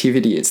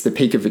creativity. It's the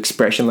peak of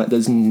expression. Like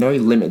there's no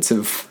limits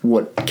of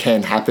what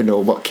can happen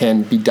or what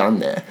can be done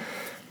there.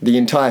 The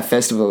entire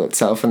festival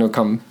itself, and it'll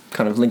come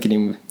kind of linking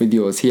in with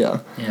yours here,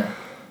 Yeah.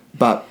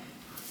 but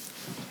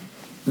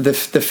the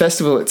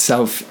festival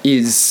itself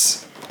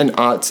is an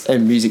arts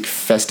and music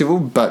festival,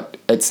 but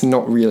it's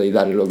not really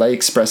that at all. They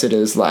express it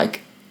as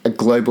like a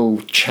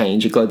global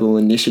change, a global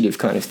initiative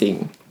kind of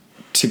thing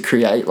to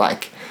create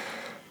like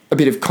a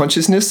bit of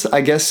consciousness,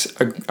 I guess,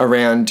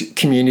 around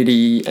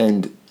community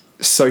and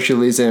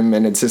socialism.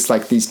 And it's just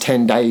like these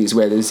 10 days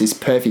where there's this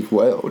perfect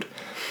world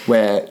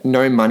where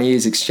no money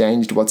is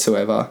exchanged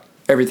whatsoever.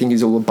 Everything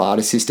is all a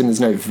barter system. There's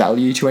no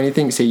value to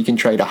anything. So you can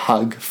trade a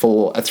hug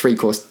for a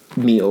 3-course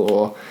meal,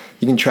 or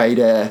you can trade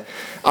a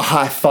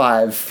high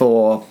five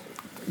for,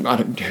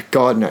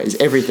 God knows,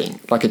 everything.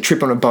 Like a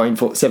trip on a Boeing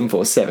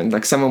 747.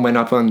 Like someone went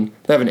up on,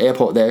 they have an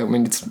airport there. I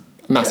mean, it's a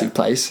massive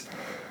place.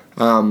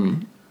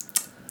 And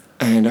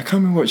I can't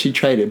remember what she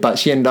traded, but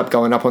she ended up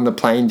going up on the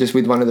plane just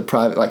with one of the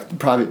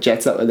private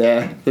jets that were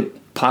there. The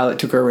pilot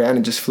took her around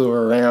and just flew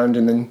her around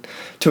and then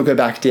took her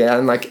back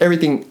down. Like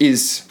everything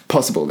is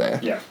possible there.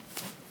 Yeah.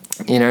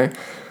 You know,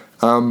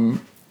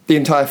 the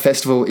entire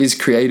festival is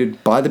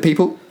created by the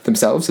people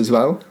themselves as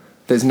well.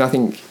 There's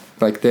nothing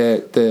like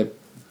the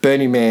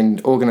Burning Man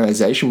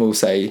organization will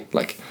say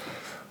like,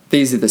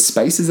 these are the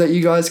spaces that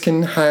you guys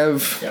can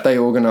have. Yeah. They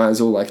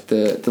organise all like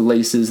the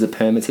leases, the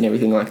permits and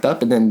everything like that.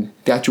 But then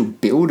the actual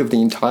build of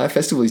the entire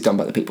festival is done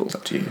by the people.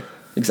 Up to you.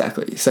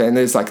 Exactly. So, and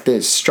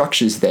there's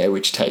structures there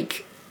which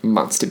take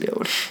months to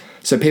build.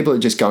 So people are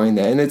just going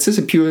there and it's just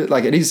a pure,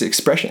 like it is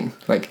expression.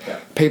 Like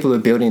people are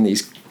building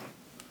these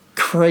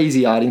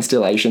crazy art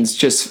installations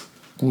just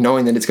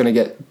knowing that it's going to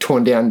get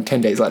torn down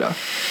 10 days later.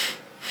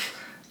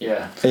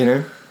 Yeah. You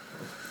know?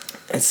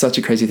 It's such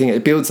a crazy thing.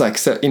 It builds like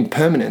so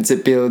impermanence.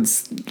 It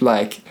builds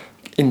like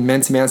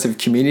immense amounts of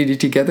community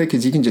together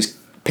because you can just,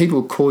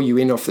 people call you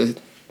in off the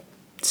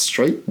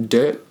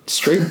dirt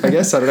street, I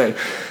guess. I don't know.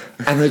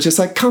 And they're just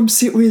like, come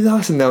sit with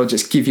us. And they'll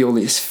just give you all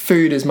this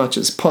food as much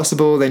as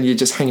possible. Then you're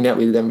just hanging out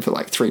with them for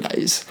like 3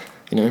 days,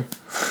 you know?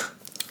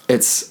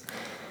 It's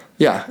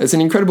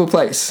an incredible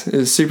place. It's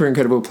a super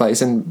incredible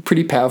place and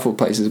pretty powerful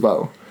place as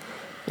well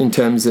in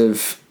terms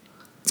of,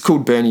 it's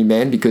called Burning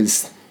Man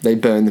because they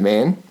burn the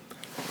man.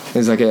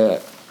 There's like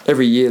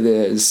every year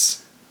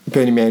there's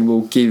Burning Man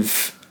will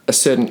give a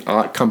certain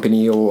art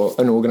company or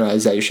an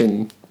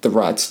organisation the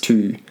rights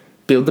to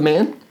build the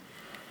man.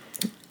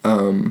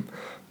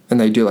 And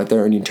they do like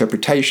their own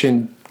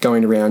interpretation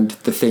going around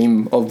the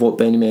theme of what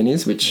Burning Man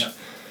is, which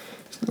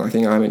I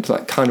think I went to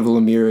like Carnival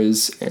of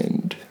Mirrors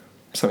and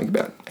something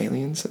about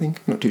aliens, I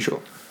think. I'm not too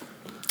sure.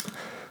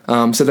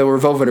 So they'll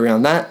revolve it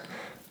around that.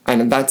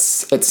 And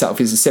that's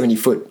itself is a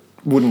 70-foot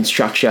wooden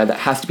structure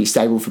that has to be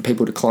stable for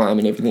people to climb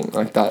and everything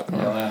like that. Oh,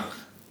 wow.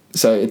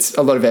 So it's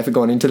a lot of effort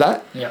gone into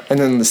that. Yeah. And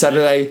then the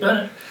Saturday,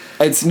 Burn it.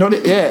 it's not,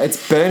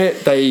 it's burn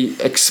it. They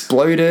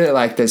explode it.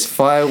 Like there's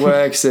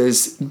fireworks.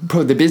 There's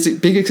probably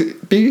the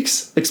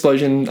biggest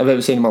explosion I've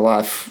ever seen in my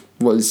life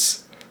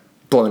was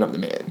blowing up the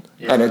man.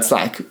 Yeah. And it's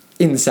like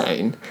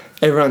insane.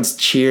 Everyone's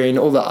cheering.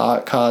 All the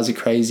art cars are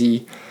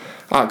crazy.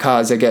 Art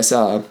cars, I guess,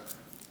 are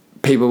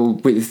people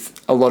with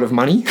a lot of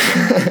money.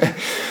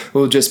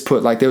 We'll just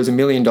put like, there was $1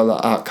 million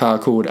art car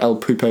called El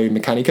Pupo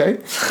Mecanico.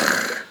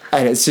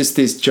 And it's just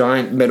this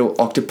giant metal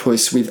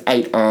octopus with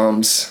 8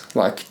 arms,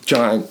 like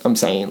giant, I'm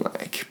saying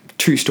like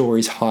 2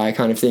 stories high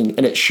kind of thing.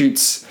 And it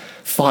shoots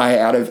fire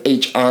out of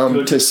each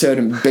arm to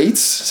certain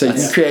beats. So you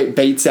can create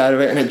beats out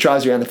of it and it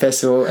drives around the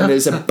festival. And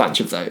there's a bunch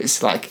of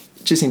those, like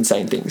just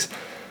insane things.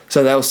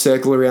 So they'll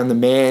circle around the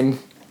man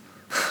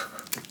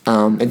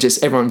and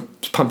just everyone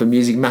pumping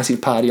music,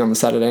 massive party on the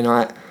Saturday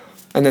night.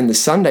 And then the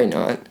Sunday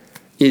night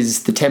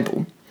is the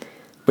temple,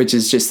 which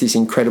is just this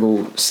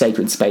incredible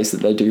sacred space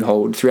that they do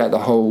hold throughout the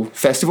whole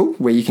festival,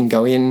 where you can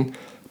go in,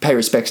 pay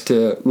respects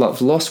to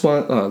lost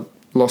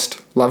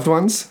loved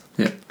ones.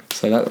 Yeah.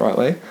 Say that the right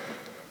way.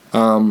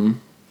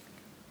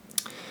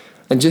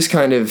 And just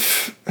kind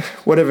of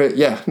whatever,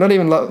 not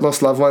even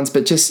lost loved ones,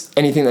 but just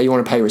anything that you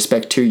want to pay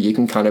respect to, you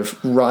can kind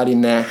of write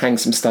in there, hang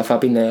some stuff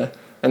up in there,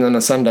 and then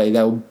on Sunday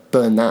they'll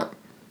burn that.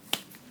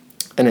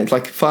 And it's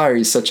like fire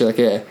is such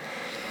a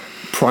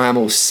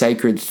primal,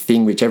 sacred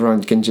thing which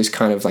everyone can just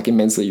kind of like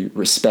immensely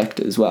respect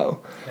as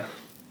well. Yeah.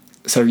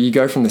 So you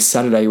go from the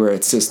Saturday where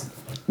it's just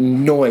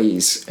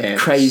noise,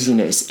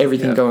 craziness,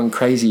 everything going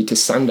crazy, to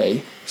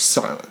Sunday,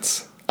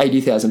 silence.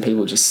 80,000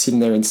 people just sitting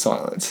there in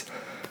silence.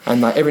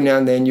 And like every now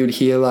and then you'd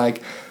hear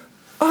like,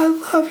 "I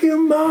love you,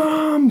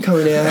 Mom,"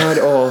 coming out,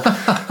 or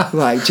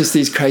like just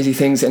these crazy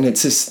things, and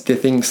it's just the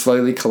thing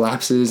slowly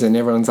collapses and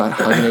everyone's like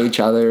hugging each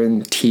other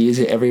and tears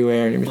are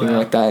everywhere and everything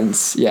like that. And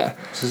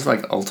This is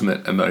like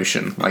ultimate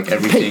emotion. Like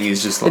everything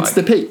is just like... It's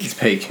the peak. It's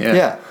peak, yeah.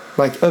 Yeah.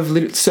 Like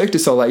Cirque du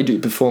Soleil do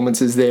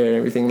performances there and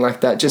everything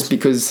like that just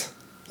because,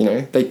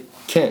 they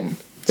can.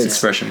 It's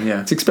expression,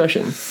 yeah. It's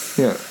expression,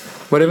 yeah.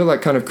 Whatever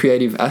like kind of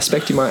creative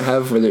aspect you might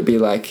have, whether it be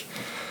like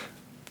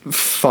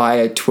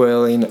fire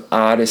twirling,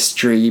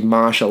 artistry,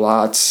 martial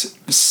arts,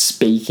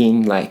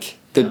 speaking, like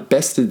the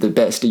best of the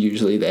best are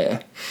usually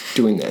there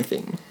doing their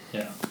thing.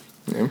 Yeah.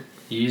 Yeah.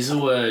 You used the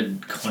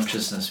word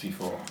consciousness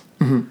before.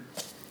 Mm-hmm.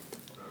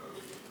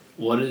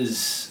 What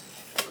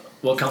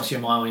comes to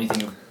your mind when you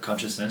think of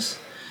consciousness?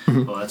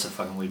 Mm-hmm. Well, that's a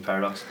fucking weird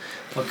paradox.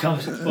 What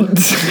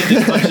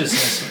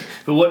consciousness?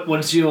 But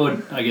what's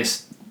your, I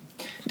guess,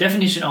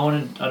 definition?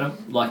 I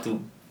don't like the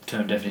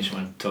term definition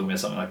when talking about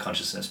something like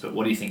consciousness, but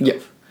what do you think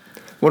of?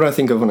 What do I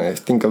think of when I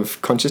think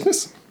of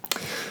consciousness?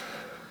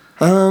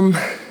 And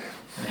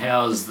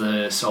how has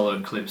the solar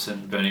eclipse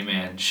and Burning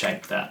Man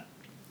shaped that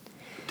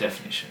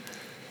definition?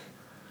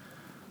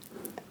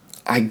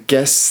 I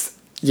guess,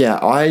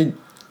 I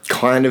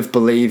kind of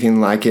believe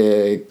in like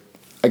a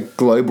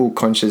global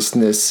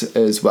consciousness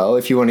as well.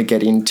 If you want to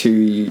get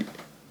into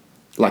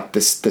like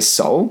the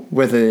soul,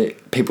 whether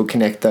people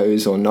connect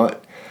those or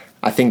not,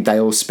 I think they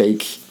all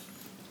speak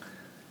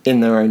in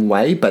their own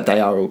way, but they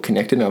are all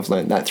connected, and I've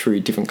learned that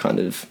through different kind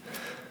of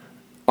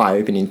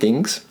eye-opening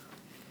things.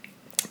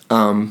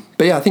 But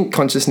I think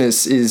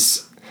consciousness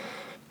is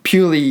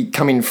purely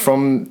coming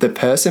from the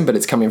person, but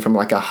it's coming from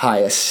like a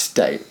higher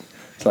state.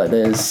 It's like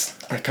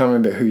I can't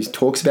remember who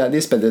talks about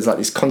this, but there's like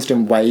this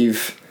constant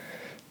wave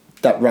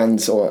that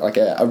runs, or like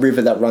a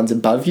river that runs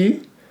above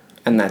you,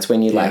 and that's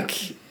when you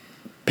like,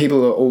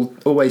 people are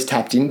always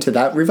tapped into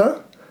that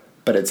river,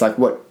 but it's like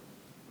what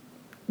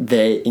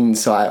their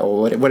insight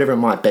or whatever it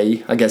might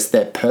be, I guess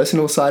their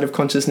personal side of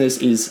consciousness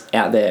is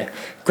out there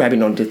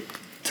grabbing onto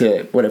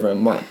whatever it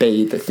might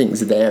be, the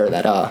things there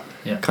that are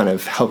kind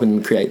of helping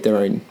them create their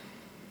own,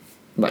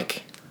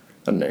 like,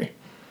 I don't know,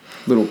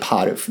 little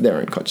part of their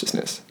own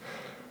consciousness.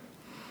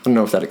 I don't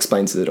know if that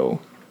explains it at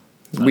all.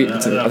 I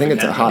think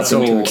it's a hard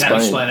thing to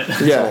explain.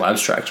 It's all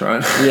abstract,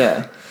 right?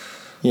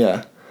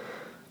 Yeah.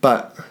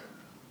 But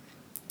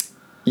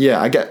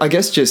I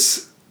guess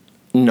just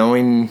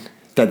knowing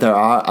that there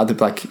are other,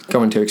 like,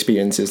 going to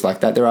experiences like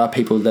that, there are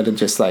people that are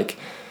just like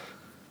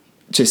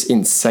just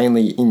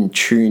insanely in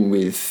tune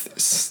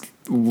with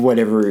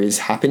whatever is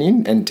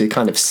happening, and to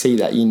kind of see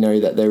that,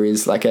 that there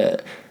is like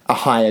a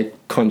higher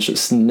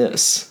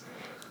consciousness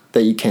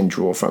that you can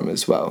draw from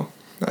as well,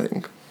 I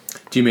think.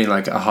 Do you mean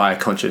like a higher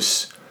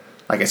conscious,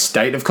 like a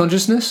state of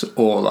consciousness,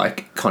 or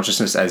like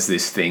consciousness as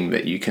this thing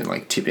that you can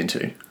like tip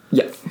into?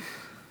 Yeah,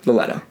 the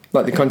latter.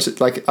 Like the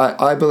conscious, like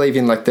I believe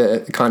in like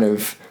the kind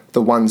of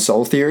the one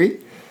soul theory,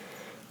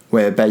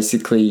 where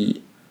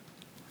basically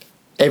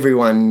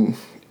everyone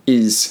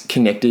is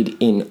connected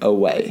in a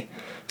way.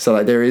 So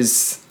like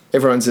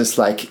everyone's just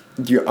like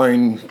your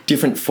own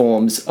different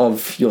forms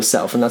of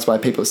yourself, and that's why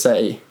people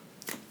say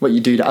what you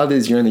do to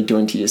others you're only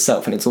doing to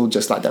yourself, and it's all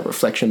just like that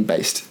reflection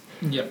based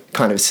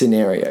kind of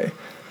scenario.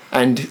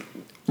 And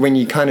when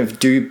you kind of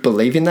do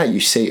believe in that, you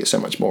see it so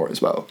much more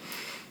as well.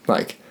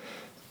 Like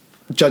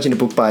judging a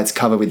book by its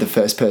cover with the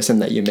first person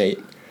that you meet,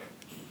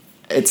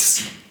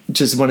 it's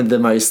just one of the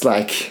most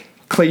like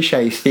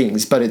cliche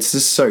things, but it's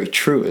just so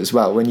true as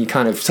well. When you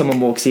kind of, someone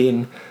walks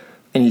in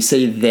and you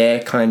see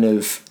their kind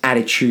of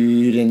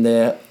attitude and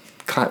their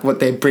what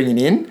they're bringing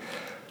in,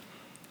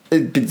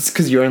 it's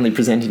because you're only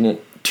presenting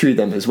it to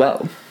them as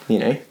well,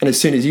 And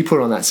as soon as you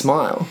put on that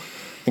smile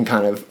and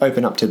kind of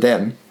open up to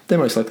them, they're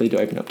most likely to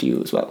open up to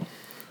you as well.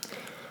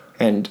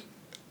 And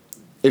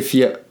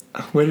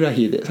where did I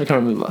hear this? I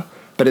can't remember.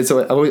 But I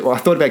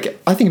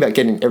think about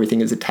getting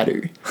everything as a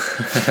tattoo,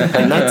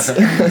 and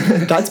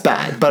that's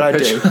bad. But I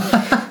do.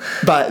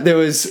 But there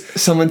was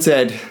someone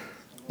said,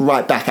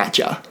 "Right back at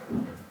ya,"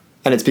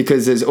 and it's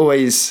because there's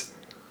always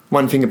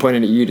one finger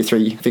pointing at you to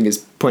three fingers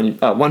pointing.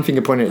 One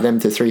finger pointing at them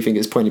to three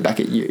fingers pointing back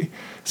at you.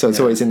 So it's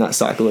always in that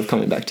cycle of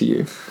coming back to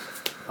you.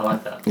 I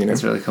like that.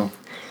 That's really cool.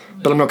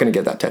 But I'm not going to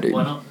get that tattooed.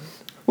 Why not?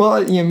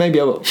 Well,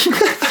 maybe I will.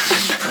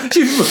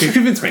 You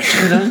convinced me.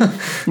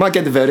 Might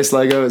get the Virtus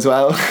logo as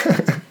well.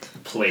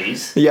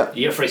 Please. Yeah.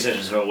 You get free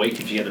sessions for a week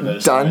if you get the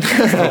Virtus. Done.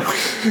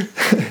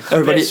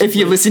 Everybody, if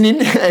you're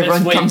listening,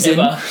 everyone comes in.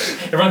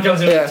 Everyone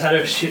comes in with a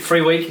tattoo. Shit,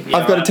 free week. Yeah,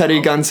 I've got a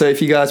tattoo gun, so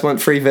if you guys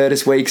want free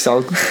Virtus weeks,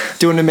 I'll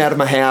doing them out of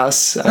my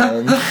house.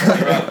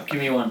 Right, give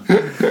me one.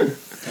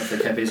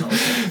 Hopefully Pepe's not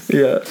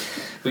listening. Yeah.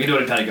 We can do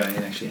it in Patagonia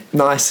next year.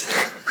 Nice.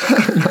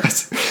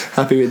 Nice.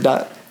 Happy with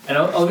that. And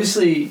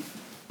obviously,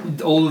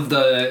 all of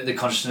the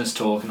consciousness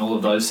talk and all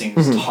of those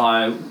things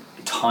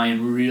tie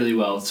in really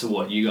well to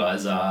what you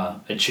guys are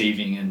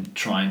achieving and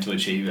trying to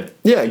achieve it.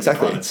 Yeah,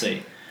 exactly. Private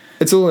Sea.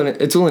 It's all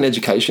an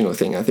educational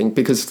thing, I think,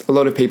 because a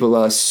lot of people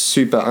are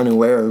super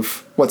unaware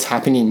of what's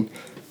happening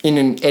in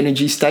an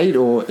energy state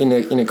or in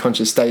a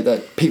conscious state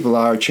that people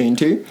are attuned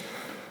to.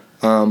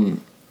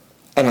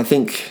 And I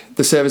think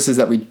the services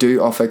that we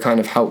do offer kind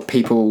of help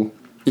people,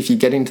 if you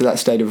get into that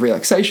state of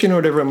relaxation or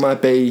whatever it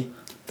might be,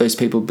 those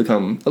people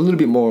become a little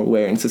bit more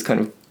aware, and it's just kind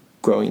of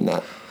growing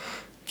that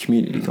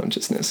community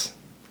consciousness,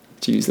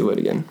 to use the word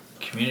again.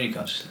 Community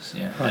consciousness,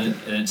 yeah. And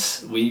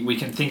it's we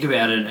can think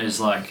about it as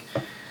like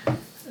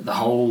the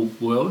whole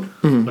world.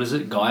 Mm-hmm. What is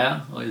it,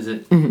 Gaia? Or is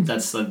it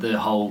that's like the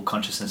whole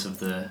consciousness of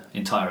the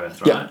entire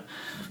Earth, right?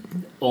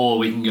 Yeah. Or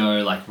we can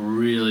go like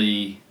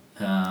really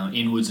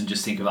inwards and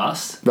just think of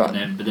us.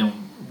 Right. But then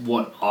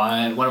one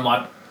of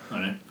my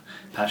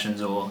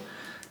passions, or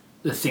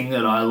the thing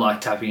that I like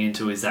tapping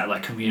into, is that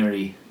like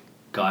community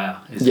Gaia.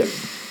 Yeah.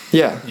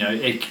 Yeah. You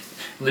know,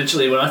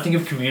 literally when I think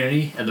of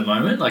community at the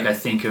moment, like I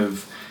think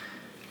of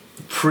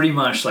pretty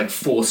much like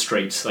 4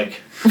 streets,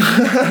 like.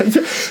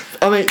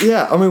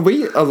 I mean,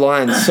 we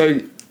align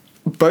so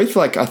both,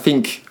 like, I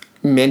think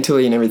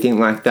mentally and everything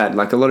like that,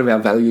 like a lot of our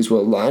values will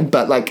align,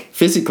 but like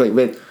physically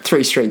we're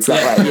 3 streets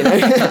that way, you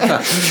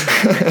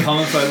know.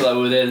 Common folk, like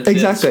we're there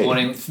exactly. this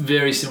morning,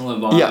 very similar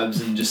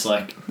vibes, and just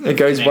like it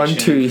goes 1,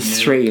 2,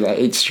 3, like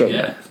each street.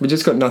 Yeah. We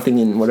just got nothing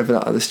in whatever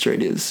that other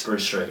street is.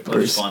 Bruce Street.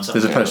 Bruce.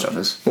 There's a post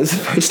office. There's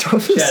a post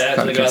office. Shout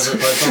out to the guys at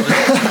the post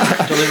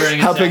office delivering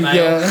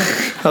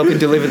helping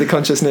deliver the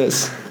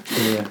consciousness.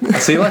 Yeah. I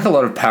see like a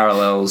lot of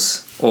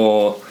parallels,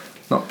 or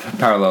not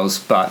parallels,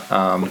 but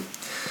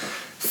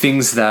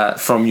things that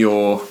from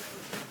your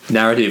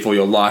narrative or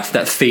your life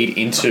that feed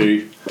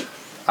into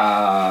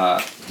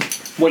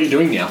what you're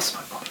doing now.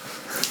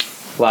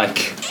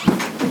 Like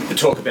you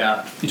talk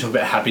about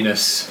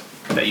happiness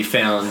that you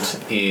found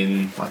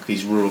in like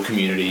these rural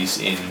communities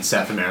in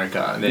South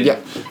America, and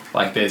then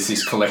like there's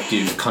this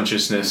collective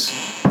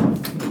consciousness,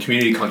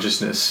 community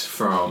consciousness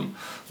from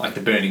like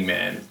the Burning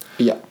Man.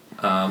 Yeah.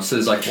 So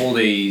there's like all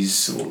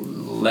these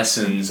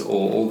lessons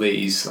or all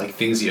these like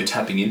things that you're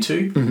tapping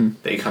into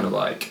that you're kind of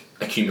like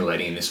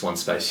accumulating in this one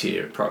space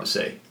here at Private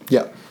Sea.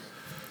 Yeah.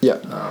 Yeah.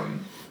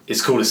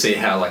 It's cool to see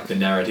how like the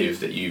narrative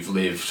that you've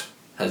lived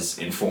has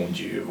informed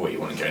you of where you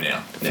want to go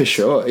now. Next. For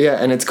sure.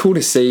 Yeah, and it's cool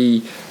to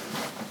see.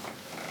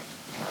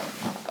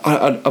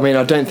 I mean,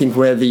 I don't think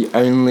we're the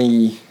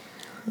only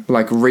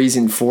like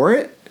reason for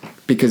it,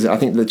 because I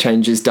think the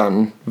change is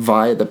done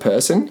via the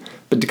person,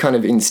 but to kind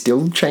of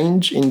instill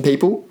change in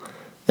people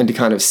and to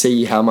kind of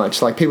see how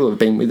much, like, people have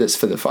been with us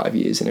for the 5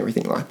 years and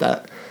everything like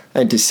that,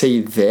 and to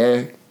see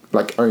their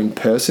like own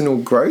personal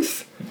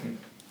growth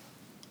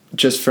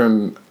just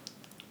from,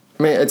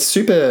 I mean, it's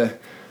super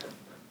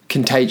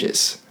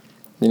contagious.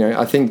 You know,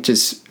 I think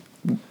just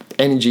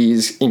energy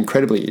is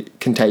incredibly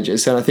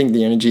contagious, and I think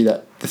the energy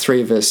that the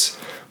 3 of us,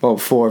 well,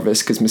 4 of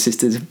us, because my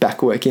sister's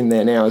back working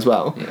there now as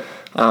well,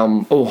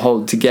 all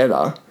hold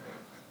together,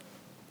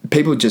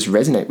 people just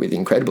resonate with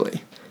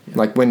incredibly. Yeah.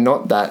 Like, we're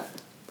not that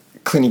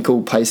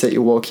clinical place that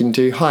you walk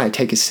into, hi,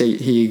 take a seat,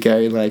 here you go,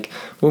 like,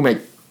 we'll make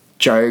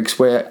jokes,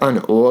 we're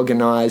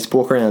unorganized,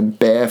 walk around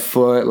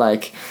barefoot,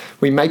 like,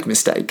 we make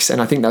mistakes,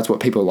 and I think that's what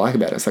people like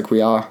about us, like,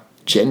 we are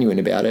genuine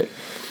about it,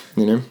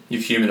 you know.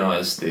 You've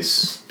humanized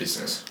this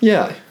business.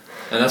 Yeah.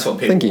 And that's what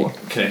people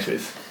connect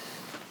with.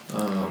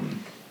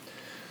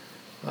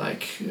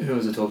 Like, who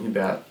was I talking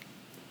about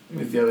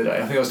with the other day?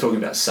 I think I was talking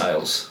about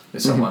sales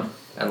with someone.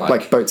 And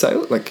like boat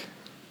sales? Like,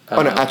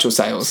 no, actual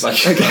sales.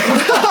 Like, okay.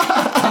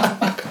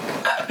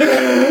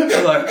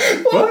 I'm like,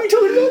 what are we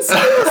talking about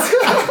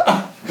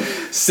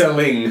sales?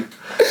 Selling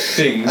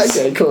things.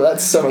 Okay, cool.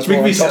 That's so much we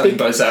more can be selling topic.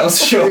 boat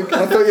sales, sure.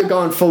 I thought you were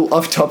going full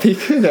off topic.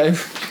 Okay,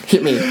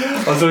 hit me.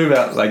 I was talking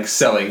about, like,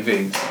 selling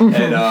things.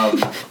 And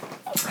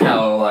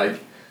how, like,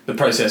 the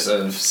process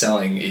of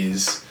selling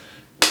is,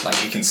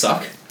 like, it can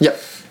suck. Yep.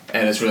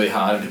 And it's really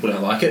hard and people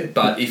don't like it.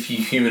 But if you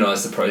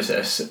humanise the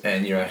process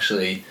and you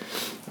actually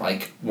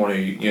like want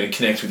to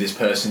connect with this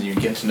person, you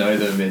get to know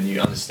them and you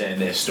understand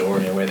their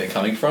story and where they're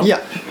coming from,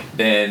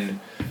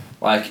 then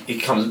like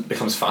it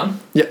becomes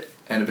fun. Yep.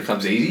 And it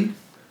becomes easy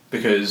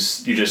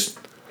because you're just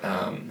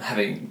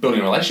building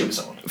a relationship with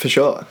someone. For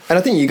sure. And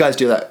I think you guys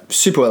do that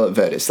super well at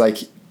Virtus. Like,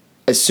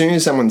 as soon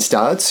as someone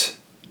starts,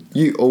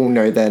 you all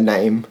know their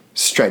name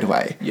straight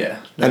away.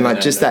 Yeah. And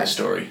like just that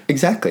story.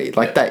 Exactly.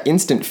 Like that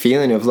instant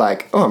feeling of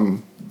like, oh,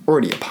 I'm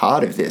already a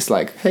part of this.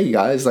 Like, hey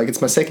guys, like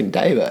it's my second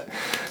day, but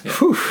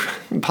whew,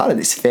 part of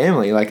this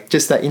family. Like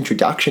just that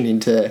introduction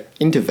into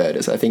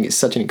Virtus, I think is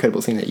such an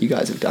incredible thing that you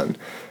guys have done.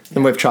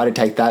 And we've tried to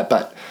take that,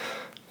 but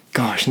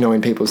gosh,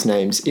 knowing people's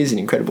names is an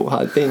incredible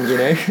hard thing, you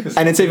know?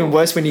 And it's even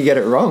worse when you get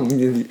it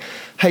wrong.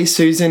 Hey,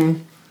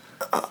 Susan.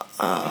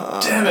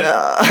 Damn it.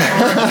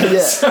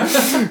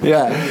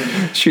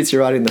 Yeah. Shoots you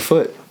right in the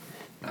foot.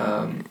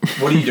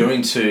 What are you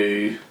doing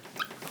to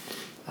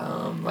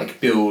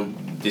build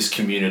this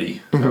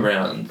community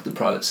around the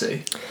private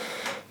sea?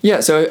 Yeah,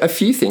 so a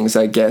few things,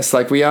 I guess.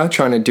 Like we are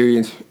trying to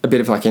do a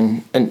bit of like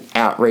an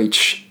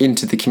outreach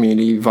into the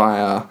community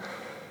via,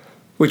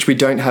 which we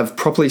don't have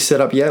properly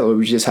set up yet, or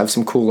we just have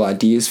some cool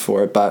ideas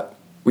for it, but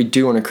we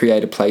do want to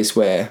create a place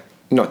where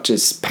not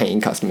just paying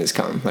customers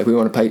come. Like we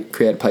want to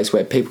create a place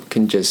where people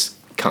can just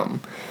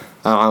come.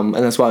 And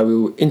that's why we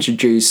will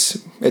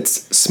introduce,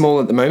 it's small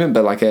at the moment,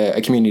 but like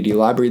a community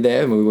library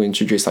there, and we will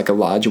introduce like a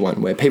larger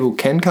one where people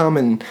can come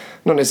and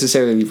not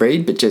necessarily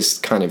read, but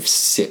just kind of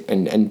sit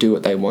and do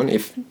what they want.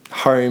 If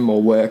home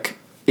or work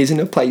isn't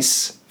a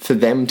place for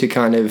them to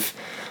kind of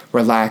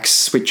relax,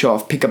 switch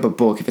off, pick up a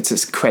book, if it's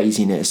just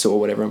craziness or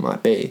whatever it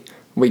might be,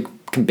 we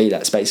can be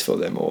that space for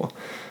them. Or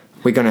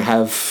we're going to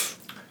have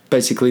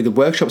basically the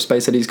workshop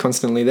space that is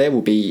constantly there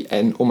will be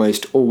an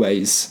almost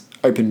always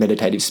open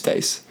meditative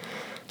space.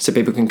 So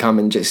people can come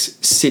and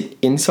just sit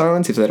in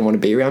silence. If they don't want to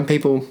be around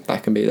people,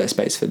 that can be their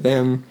space for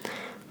them.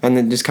 And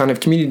then just kind of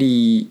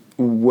community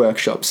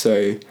workshops.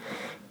 So,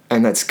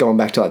 and that's going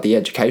back to like the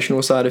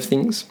educational side of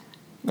things.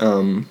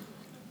 And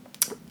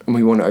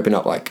we want to open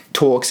up like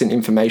talks and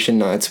information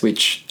nights,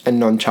 which are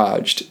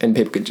non-charged, and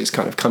people could just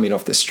kind of come in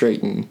off the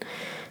street and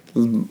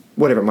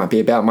whatever it might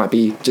be about. It might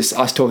be just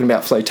us talking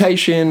about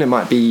flotation. It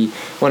might be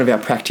one of our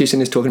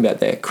practitioners talking about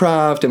their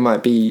craft. It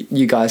might be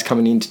you guys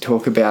coming in to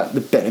talk about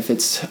the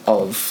benefits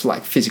of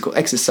like physical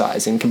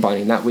exercise and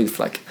combining that with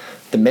like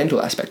the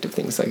mental aspect of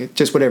things, like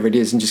just whatever it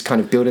is, and just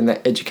kind of building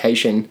that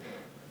education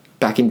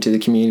back into the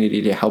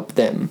community to help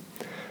them.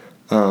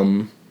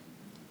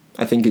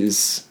 I think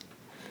is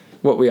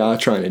what we are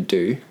trying to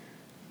do.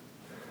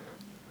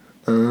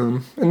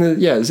 And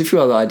there's a few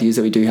other ideas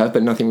that we do have,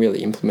 but nothing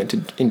really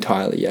implemented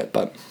entirely yet,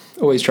 but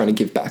always trying to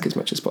give back as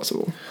much as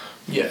possible.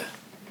 Yeah,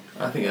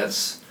 I think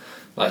that's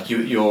like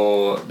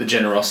the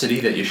generosity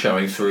that you're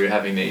showing through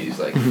having these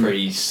like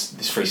free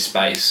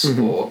space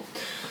or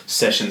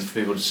sessions for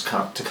people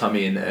to come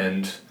in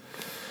and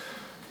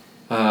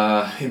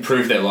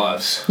improve their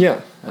lives.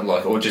 Yeah. And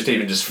or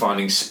just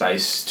finding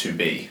space to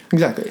be.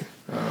 Exactly.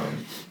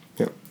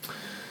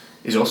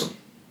 Is awesome.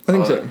 I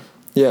think so.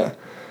 Yeah.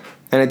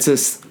 And it's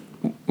just,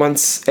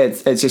 once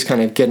it's just kind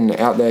of getting it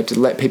out there to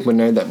let people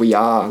know that we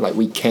have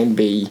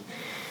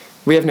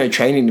no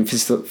training in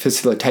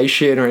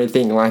facilitation or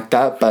anything like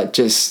that, but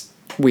just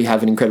we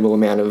have an incredible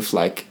amount of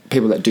like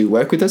people that do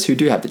work with us who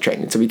do have the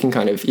training. So we can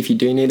kind of, if you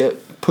do need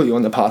it, put you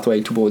on the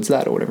pathway towards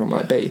that or whatever it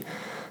might be.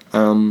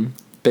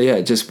 But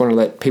yeah, just want to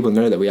let people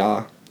know that we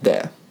are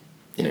there,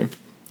 you know,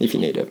 if you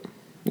need it.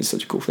 It's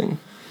such a cool thing.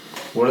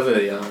 What are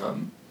the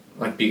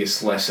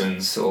biggest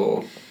lessons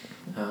or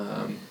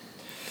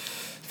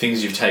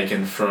things you've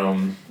taken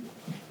from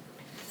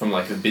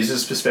like the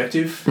business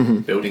perspective,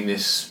 building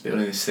this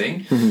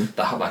thing,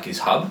 the hub, his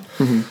hub,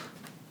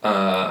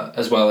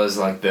 as well as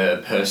like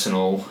the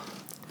personal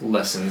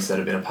lessons that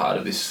have been a part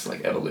of this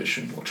like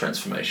evolution or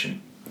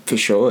transformation? For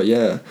sure,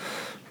 yeah.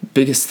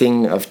 Biggest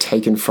thing I've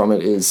taken from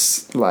it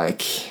is a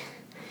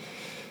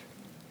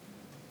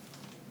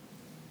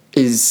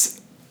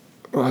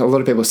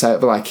lot of people say it,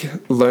 but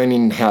like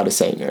learning how to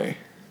say no.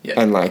 Yeah.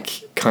 And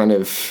like kind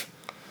of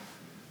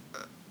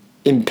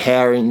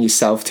empowering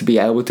yourself to be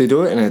able to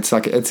do it. And it's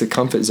a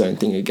comfort zone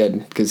thing again,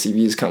 because if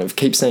you just kind of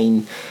keep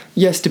saying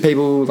yes to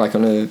people, like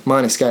on a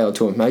minor scale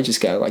to a major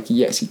scale, like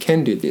yes, you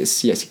can do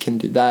this, yes, you can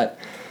do that,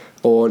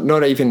 or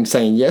not even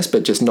saying yes,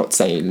 but just not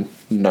saying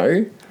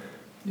no,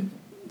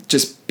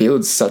 just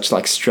builds such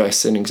like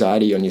stress and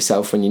anxiety on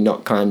yourself when you're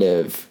not kind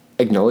of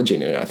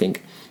acknowledging it. I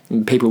think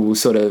people will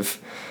sort of,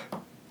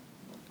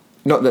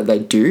 not that they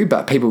do,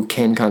 but people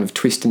can kind of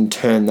twist and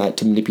turn that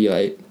to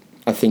manipulate,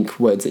 I think,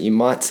 words that you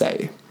might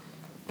say.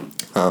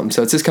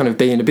 So it's just kind of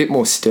being a bit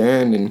more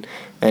stern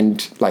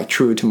and like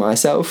truer to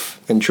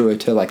myself and truer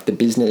to like the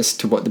business,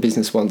 to what the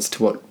business wants,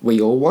 to what we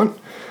all want.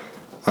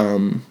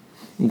 And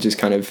just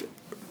kind of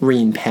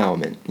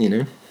re-empowerment, you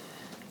know?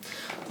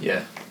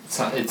 Yeah.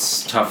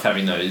 It's tough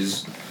having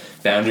those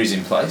boundaries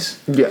in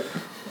place. Yeah.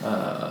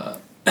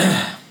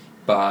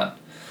 But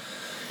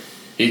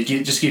it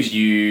just gives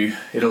you,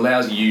 it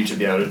allows you to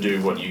be able to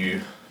do what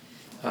you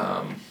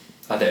are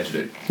there to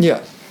do.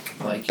 Yeah.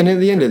 And at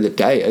the end of the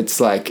day, it's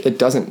like, it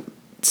doesn't,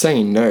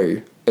 saying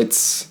no,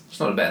 it's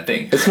not a bad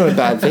thing. It's not a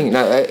bad thing.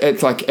 No,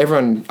 it's like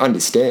everyone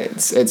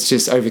understands. It's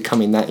just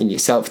overcoming that in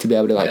yourself to be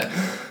able to like,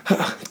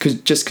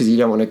 because you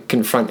don't want to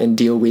confront and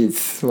deal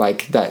with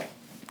like that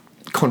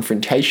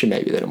confrontation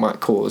maybe that it might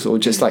cause, or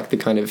just like the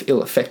kind of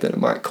ill effect that it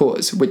might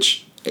cause,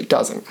 which it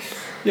doesn't.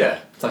 Yeah,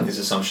 it's like this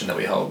assumption that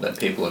we hold that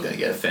people are going to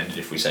get offended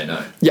if we say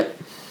no. Yeah.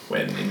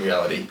 When in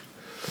reality,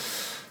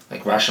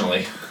 like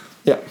rationally,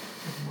 yeah,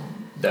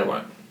 they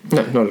won't.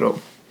 No, not at all.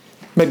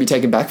 maybe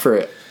taken back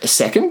for a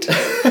second.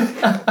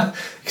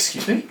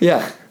 Excuse me?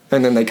 Yeah.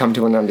 And then they come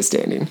to an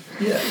understanding.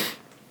 Yeah.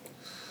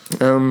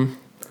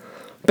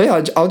 But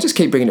yeah, I'll just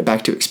keep bringing it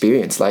back to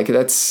experience. Like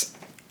that's,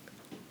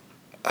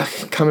 I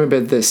can't remember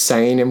the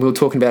saying, and we were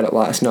talking about it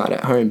last night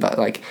at home, but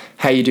like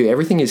how you do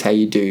everything is how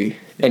you do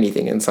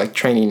anything. And it's like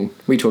training,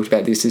 we talked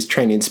about this, is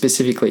training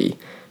specifically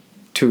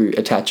to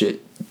attach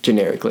it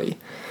generically.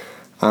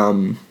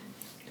 And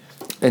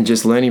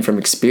just learning from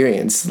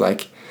experience,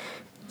 like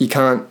you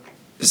can't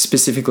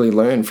specifically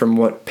learn from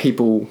what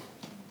people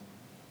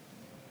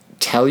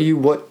tell you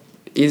what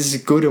is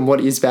good and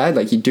what is bad.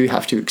 Like you do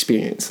have to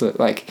experience it.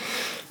 Like,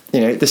 you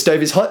know, the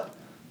stove is hot.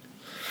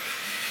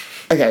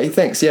 Okay,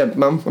 thanks. Yeah,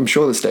 Mum, I'm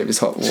sure the stove is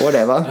hot.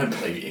 Whatever. I don't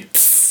believe you.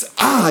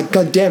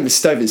 Goddamn, the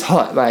stove is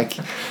hot. Like,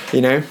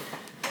 you know,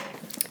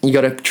 you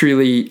got to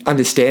truly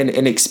understand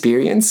and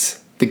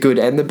experience the good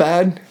and the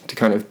bad to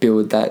kind of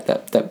build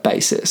that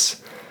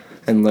basis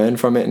and learn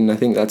from it. And I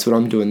think that's what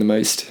I'm doing the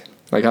most.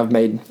 Like I've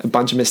made a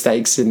bunch of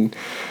mistakes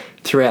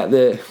throughout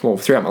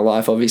my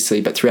life,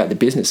 obviously, but throughout the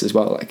business as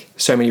well. Like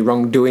so many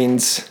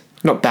wrongdoings,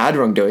 not bad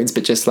wrongdoings,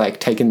 but just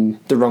like taking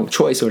the wrong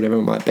choice or whatever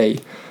it might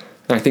be.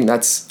 And I think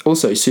that's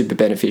also super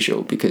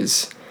beneficial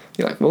because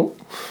you're like, well,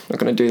 I'm not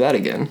going to do that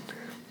again.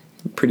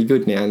 I'm pretty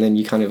good now. And then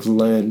you kind of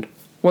learn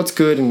what's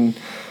good. And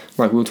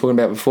like we were talking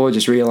about before,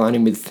 just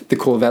realigning with the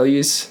core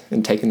values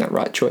and taking that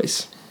right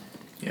choice.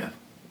 Yeah.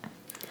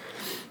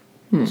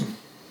 Awesome.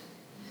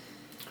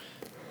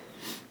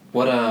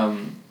 What,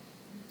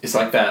 it's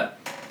like that,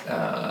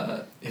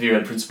 have you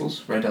read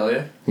Principles, Ray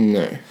Dalio?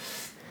 No.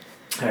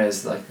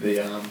 Has like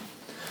the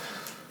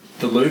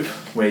loop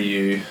where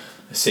you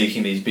are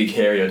seeking these big,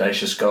 hairy,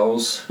 audacious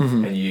goals,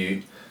 and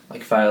you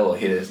like fail or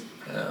hit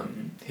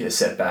a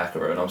setback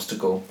or an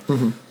obstacle,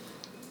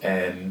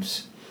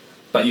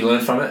 but you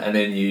learn from it, and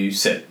then you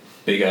set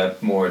bigger,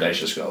 more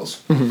audacious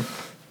goals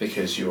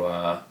because you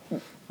are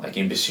like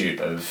in pursuit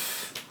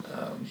of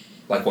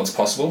like what's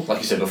possible. Like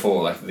you said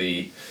before, like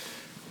the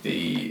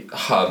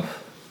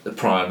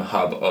prime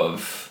hub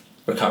of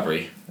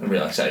recovery and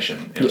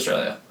relaxation in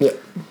Australia. Yeah.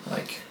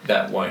 Like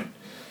that won't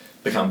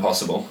become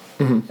possible.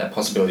 That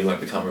possibility won't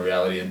become a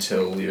reality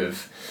until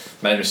you've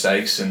made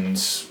mistakes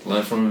and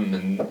learned from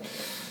them and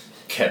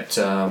kept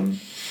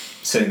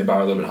setting the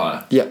bar a little bit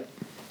higher. Yeah.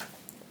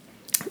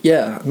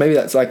 Yeah, maybe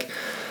that's like,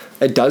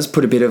 it does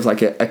put a bit of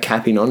like a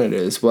capping on it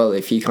as well.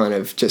 If you kind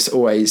of just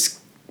always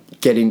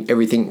getting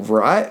everything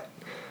right,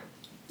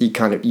 I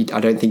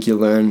don't think you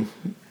learn,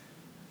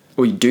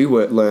 or you do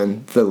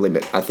learn the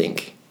limit, I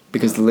think,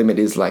 because the limit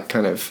is like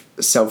kind of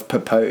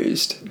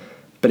self-proposed.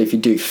 But if you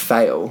do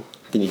fail,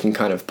 then you can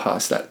kind of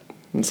pass that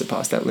and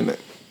surpass that limit.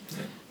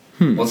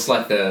 What's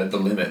like the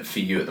limit for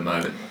you at the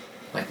moment?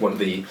 Like what are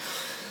the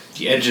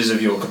edges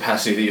of your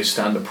capacity that you're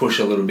starting to push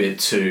a little bit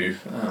to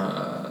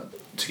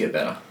get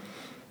better?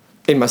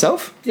 In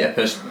myself? Yeah,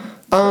 personally.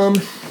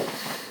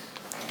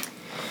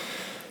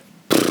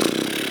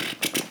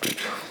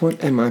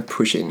 What am I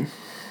pushing?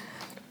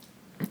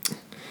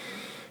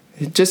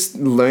 Just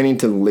learning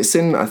to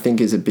listen, I think,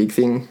 is a big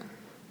thing.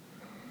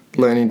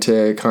 Learning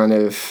to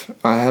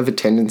I have a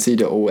tendency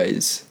to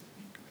always,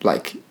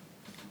 like,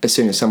 as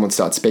soon as someone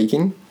starts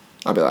speaking,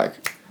 I'll be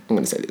like, I'm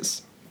going to say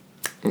this.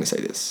 I'm going to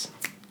say this.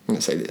 I'm going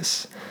to say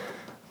this.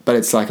 But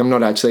it's like, I'm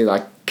not actually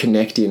like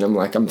connecting.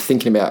 I'm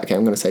thinking about, okay,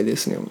 I'm going to say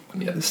this and I'm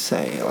going to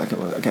say, like,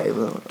 okay,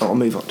 well, I'll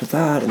move on to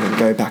that and then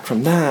go back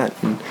from that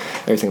and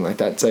everything like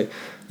that. So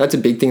that's a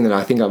big thing that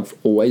I think I've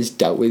always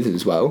dealt with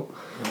as well.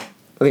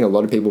 I think a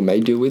lot of people may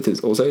deal with is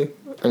also,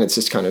 and it's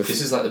just kind of...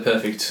 This is like the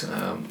perfect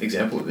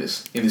example of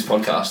this in this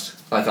podcast.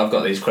 Like I've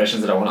got these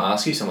questions that I want to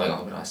ask you, so I'm like, I'm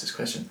going to ask this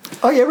question.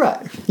 Oh yeah,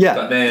 right. Yeah.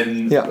 But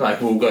then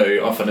like we'll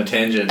go off on a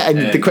tangent.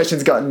 And the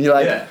question's gone, and you're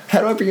like,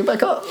 how do I bring it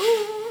back up?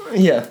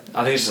 Yeah.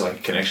 I think it's just like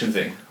a connection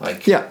thing.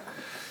 Like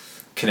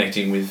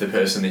connecting with the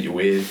person that you're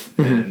with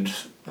and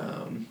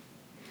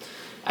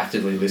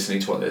actively listening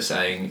to what they're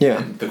saying.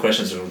 Yeah. And the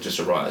questions will just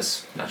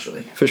arise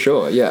naturally. For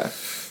sure, yeah.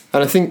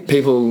 And I think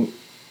people...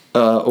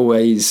 not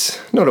always,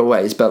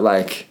 but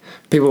like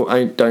people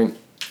don't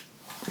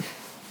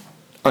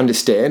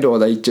understand, or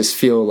they just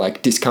feel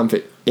like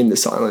discomfort in the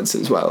silence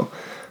as well.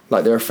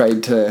 Like they're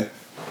afraid to,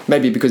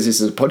 maybe because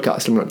this is a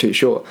podcast, I'm not too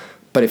sure,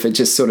 but if it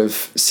just sort of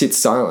sits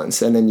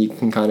silence and then you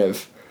can kind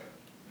of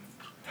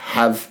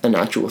have an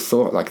actual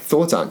thought, like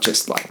thoughts aren't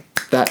just like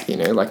that, you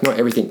know, like not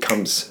everything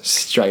comes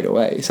straight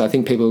away. So I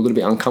think people are a little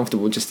bit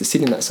uncomfortable just to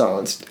sit in that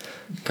silence,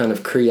 kind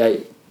of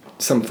create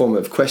some form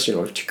of question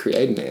or to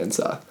create an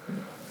answer.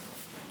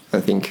 I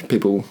think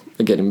people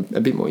are getting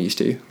a bit more used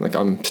to. Like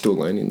I'm still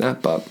learning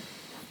that, but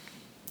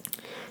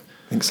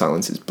I think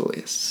silence is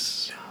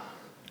bliss.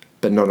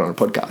 But not on a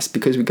podcast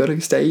because we've got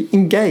to stay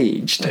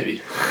engaged.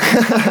 Maybe.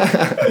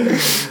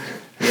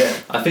 Yeah,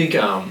 I think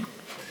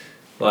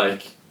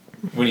like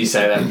when you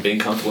say that, being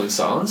comfortable in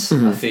silence,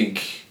 I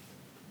think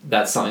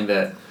that's something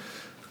that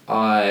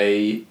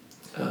I'm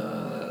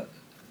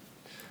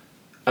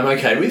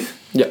okay with.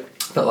 Yeah.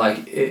 But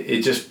like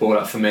it just brought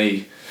up for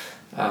me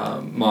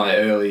my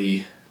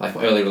early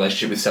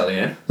relationship with Sally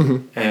Ann,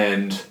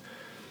 and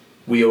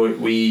we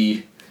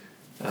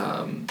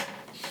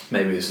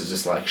maybe this is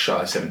just like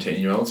shy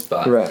 17-year-olds,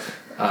 but Right.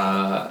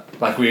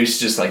 like we used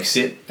to just like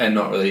sit and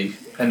not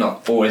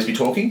always be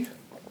talking,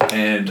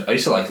 and I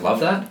used to like love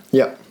that.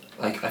 Yeah.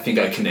 Like I think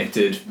I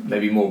connected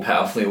maybe more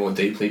powerfully, more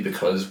deeply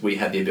because we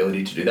had the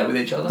ability to do that with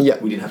each other. Yeah.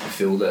 We didn't have to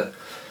fill the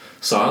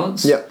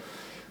silence. Yeah.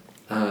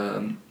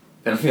 And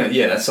I think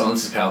that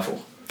silence is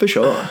powerful. For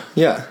sure.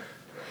 Yeah.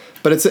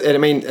 But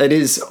it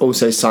is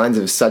also signs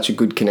of such a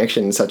good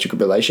connection, such a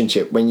good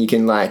relationship when you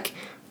can like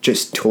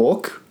just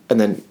talk and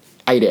then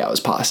 8 hours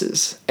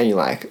passes and you're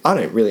like, I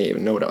don't really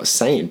even know what I was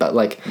saying, but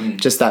like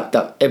just that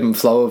ebb and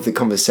flow of the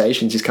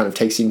conversation just kind of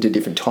takes you into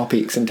different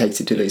topics and takes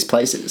you to these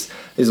places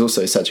is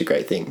also such a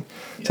great thing.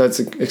 Yeah. So it's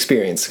an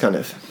experience, kind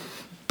of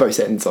both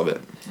ends of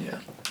it. Yeah.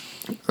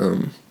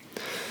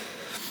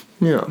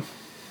 Yeah.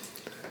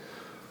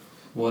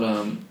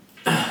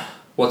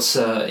 What's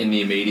in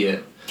the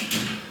immediate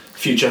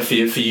future for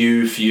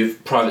your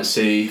private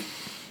C?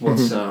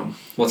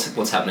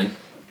 What's happening?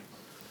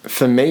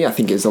 For me, I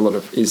think is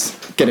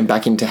getting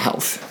back into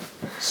health.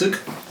 Sick.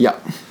 Yeah.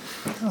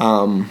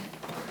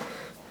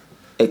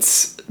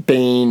 It's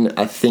been,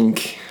 I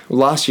think,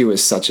 last year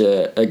was such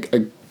a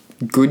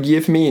good year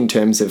for me in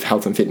terms of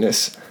health and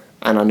fitness,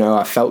 and I know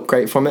I felt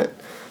great from it.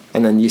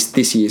 And then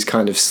this year's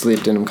kind of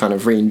slipped, and I'm kind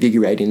of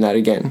reinvigorating that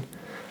again.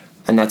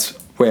 And that's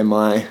where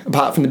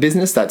apart from the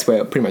business, that's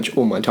where pretty much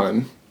all my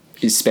time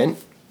is spent,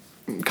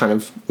 kind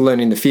of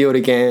learning the field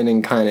again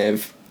and kind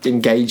of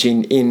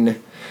engaging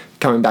in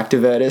coming back to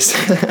Virtus.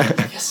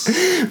 Yes.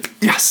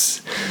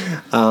 Yes.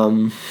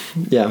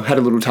 Yeah, had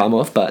a little time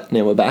off, but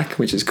now we're back,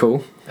 which is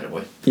cool.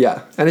 Attaboy.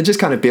 Yeah, and it just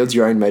kind of builds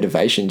your own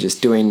motivation,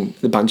 just doing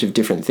a bunch of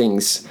different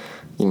things,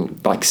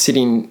 like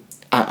sitting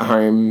at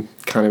home,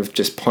 kind of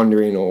just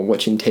pondering or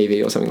watching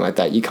TV or something like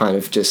that. You kind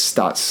of just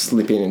start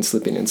slipping.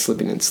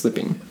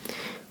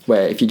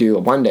 Where if you do a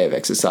 1 day of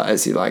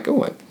exercise, you're like,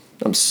 oh,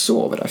 I'm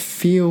sore, but I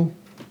feel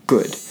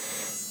good.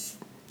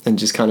 And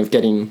just kind of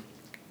getting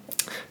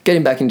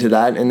back into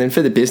that. And then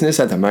for the business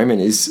at the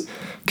moment is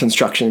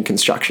construction.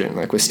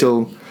 Like we're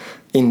still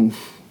in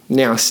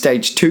now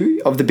stage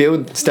 2 of the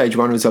build. Stage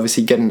 1 was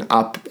obviously getting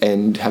up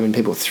and having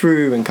people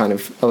through and kind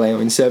of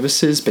allowing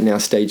services. But now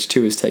stage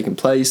 2 has taken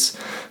place,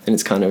 and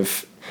it's kind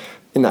of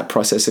in that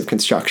process of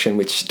construction,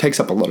 which takes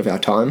up a lot of our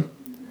time.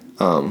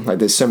 Like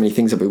there's so many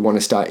things that we want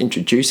to start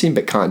introducing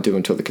but can't do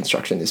until the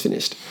construction is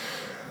finished.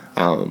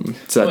 So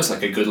it's almost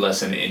like a good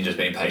lesson in just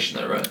being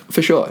patient though, right?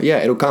 For sure. Yeah,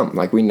 it'll come.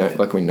 We know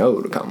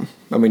it'll come.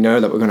 And we know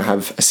that we're going to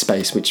have a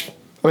space which,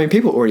 I mean,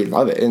 people already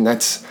love it, and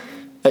it's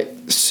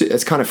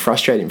kind of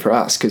frustrating for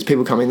us because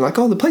people come in like,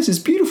 oh, the place is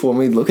beautiful, and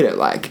we look at it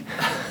like,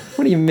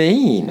 what do you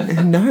mean?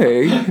 No.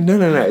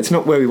 It's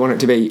not where we want it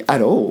to be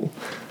at all.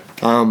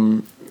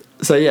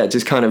 So yeah,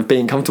 just kind of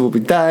being comfortable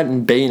with that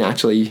and being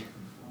actually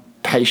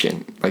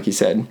patient, like you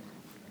said,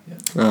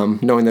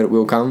 knowing that it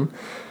will come,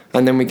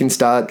 and then we can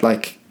start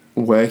like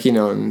working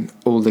on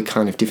all the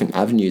kind of different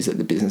avenues that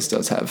the business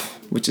does have,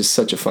 which is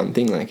such a fun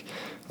thing. Like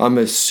I'm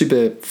a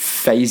super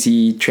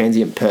phasey,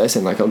 transient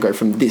person. Like I'll go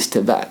from this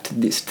to that to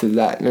this to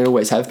that, and I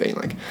always have been.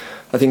 Like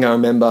I think I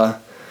remember.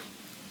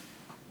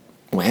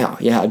 Wow,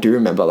 yeah, I do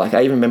remember. Like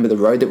I even remember the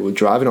road that we were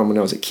driving on when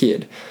I was a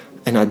kid,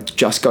 and I'd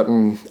just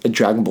gotten a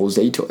Dragon Ball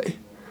Z toy.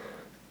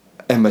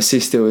 And my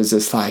sister was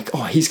just like,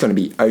 oh, he's going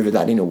to be over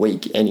that in a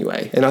week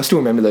anyway. And I still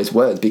remember those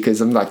words because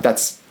I'm like,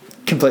 that's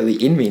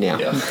completely in me now.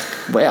 Yeah.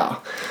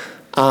 Wow.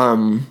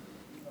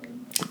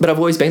 But I've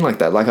always been like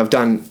that. Like I've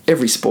done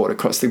every sport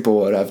across the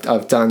board.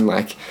 I've done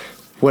like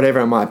whatever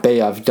it might be.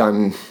 I've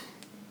done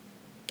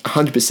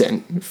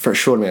 100% for a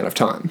short amount of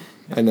time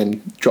and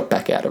then drop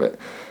back out of it.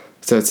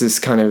 So it's this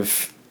kind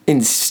of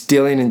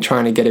instilling and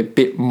trying to get a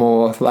bit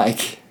more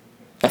like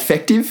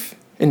effective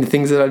in the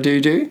things that I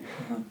do.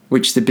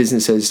 Which the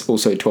business has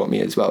also taught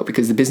me as well,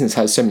 because the business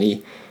has so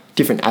many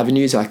different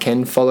avenues I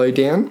can follow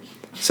down.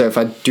 So if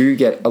I do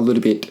get a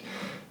little bit,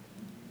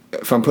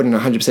 if I'm putting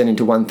 100%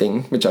 into one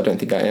thing, which I don't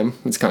think I am,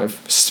 it's kind of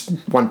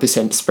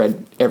 1%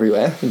 spread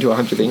everywhere into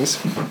 100 things.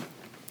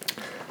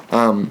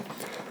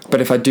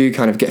 But if I do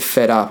kind of get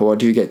fed up or I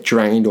do get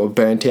drained or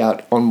burnt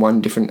out on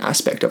one different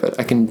aspect of it,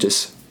 I can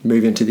just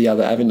move into the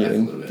other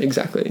avenue.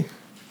 Exactly.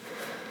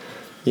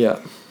 Yeah.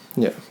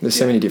 There's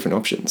so many different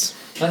options.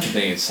 That's the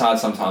thing. It's hard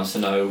sometimes to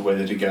know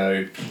whether to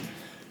go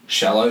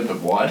shallow but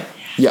wide.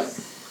 Yeah.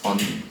 On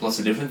lots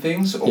of different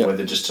things, or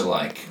whether just to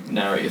like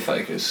narrow your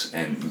focus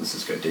and let's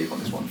just go deep on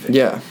this one thing.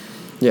 Yeah.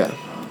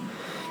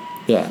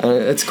 And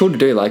it's cool to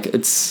do. Like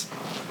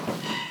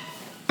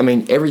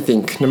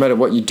everything, no matter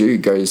what you do,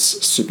 goes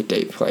super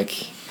deep.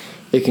 Like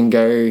it can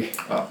go,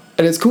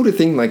 and it's cool to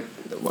think like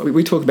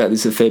we talk about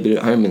this a fair bit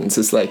at home, and it's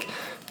just like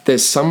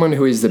there's someone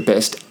who is the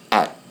best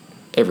at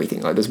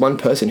everything. Like there's one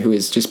person who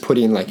is just put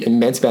in like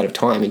immense amount of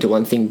time into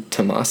one thing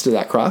to master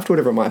that craft,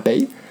 whatever it might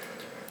be.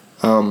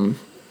 And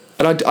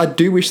I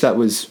do wish that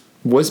was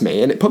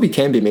me, and it probably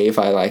can be me if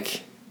I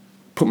like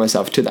put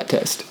myself to that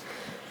test.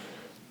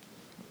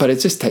 But it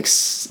just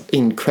takes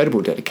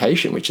incredible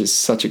dedication, which is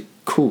such a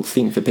cool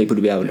thing for people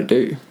to be able to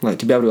do. Like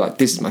to be able to like,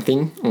 this is my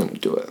thing, I'm going to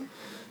do it.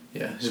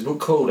 Yeah, there's a book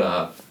called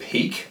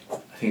Peak.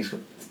 I think it's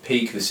called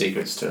Peak: The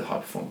Secrets to High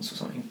Performance or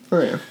something.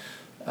 Oh yeah.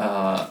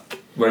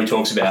 Where he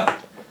talks about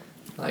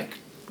like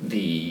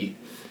the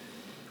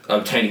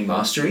obtaining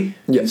mastery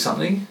Yep. in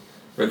something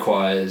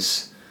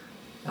requires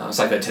it's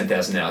like that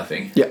 10,000 hour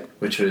thing. Yep.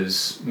 Which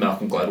was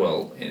Malcolm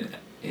Gladwell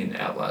in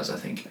Outliers, I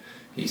think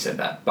he said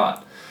that.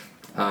 But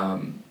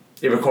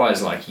it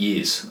requires like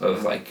years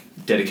of like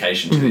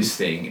dedication to this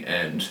thing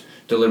and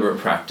deliberate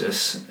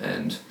practice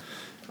and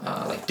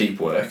like deep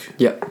work.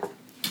 Yep.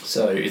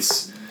 So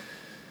it's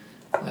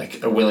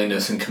like a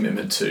willingness and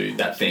commitment to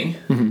that thing.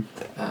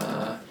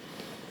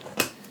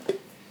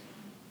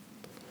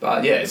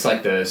 But yeah, it's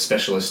like the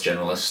specialist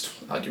generalist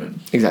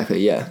argument. Exactly.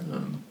 Yeah.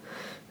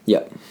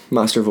 Yep.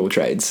 Master of all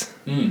trades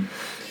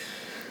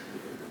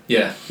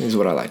Yeah, is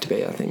what I like to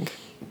be, I think.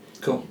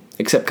 cool.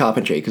 Except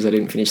carpentry, because I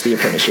didn't finish the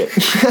apprenticeship.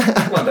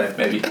 One day,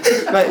 maybe.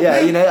 But yeah,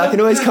 you know, I can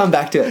always come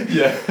back to it.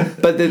 Yeah.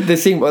 But the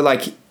thing, well,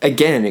 like,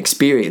 again,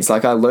 experience.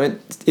 Like, I learnt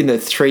in the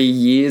 3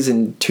 years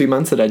and 2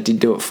 months that I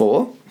did do it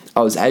for,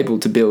 I was able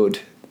to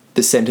build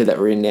the centre that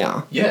we're in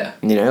now. Yeah.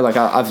 You know, like,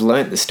 I've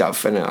learnt the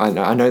stuff, and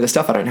I know the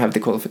stuff. I don't have the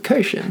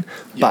qualification,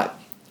 but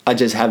I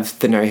just have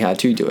the know-how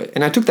to do it.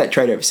 And I took that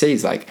trade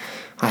overseas. Like,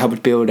 I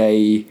helped build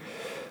an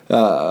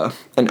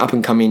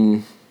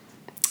up-and-coming...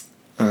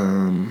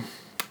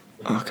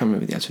 I can't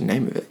remember the actual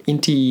name of it. I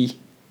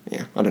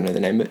don't know the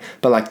name of it.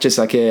 But like just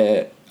like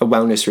a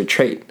wellness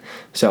retreat.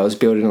 So I was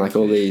building like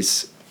all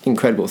these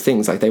incredible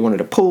things. Like they wanted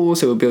a pool,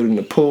 so we were building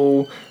a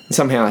pool. And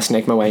somehow I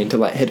snaked my way into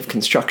like head of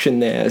construction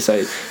there.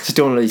 So just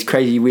doing all these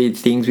crazy weird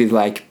things with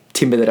like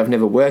timber that I've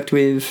never worked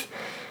with.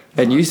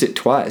 And used it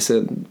twice.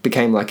 It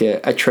became like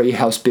a tree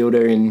house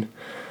builder in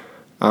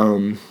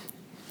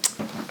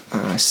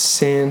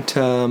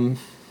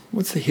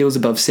what's the hills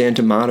above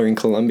Santa Marta in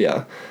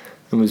Colombia,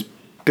 and was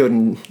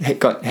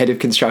got head of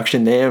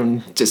construction there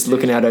and just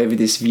looking out over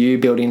this view,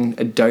 building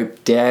a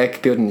dope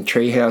deck, building a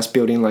tree house,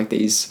 building like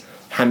these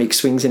hammock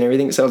swings and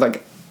everything. So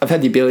like I've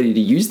had the ability to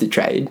use the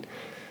trade.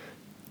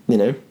 You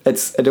know,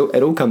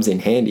 it all comes in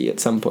handy at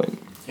some point.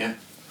 Yeah.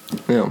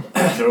 Yeah,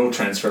 They're all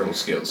transferable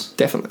skills.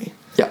 definitely.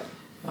 Yeah.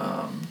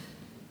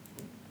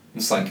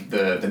 It's like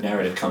the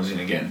narrative comes in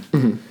again.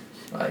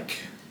 Like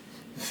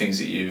the things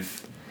that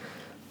you've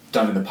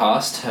done in the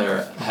past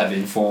have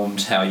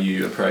informed how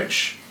you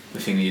approach the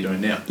thing that you're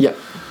doing now. Yeah.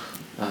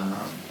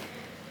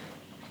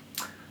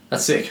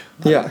 That's sick.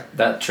 Yeah.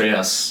 That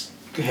treehouse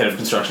head of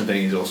construction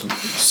thing is awesome.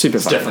 Super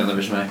It's fun. definitely on the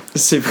resume.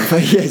 Super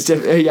fun. Yeah,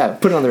 yeah,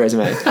 put it on the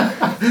resume.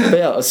 But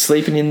yeah, I was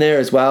sleeping in there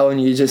as well,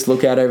 and you just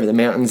look out over the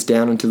mountains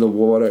down into the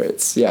water.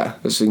 It's an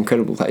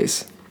incredible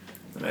place.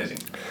 Amazing.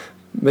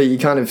 But you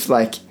kind of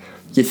like,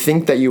 you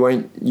think that you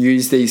won't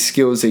use these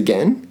skills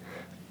again,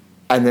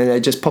 and then they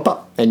just pop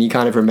up, and you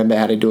kind of remember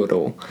how to do it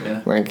all.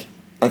 Yeah. Like,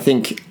 I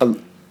think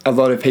a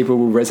lot of people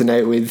will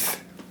resonate with,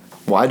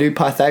 why do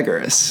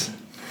Pythagoras?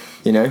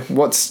 You know,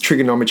 what's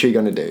trigonometry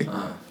going to do?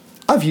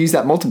 I've used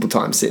that multiple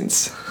times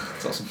since.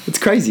 That's awesome. It's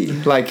crazy.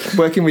 Like,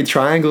 working with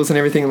triangles and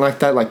everything like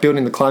that, like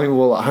building the climbing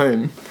wall at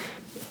home,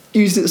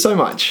 used it so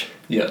much.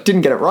 Yeah.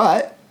 Didn't get it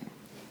right,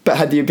 but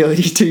had the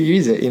ability to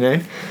use it, you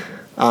know?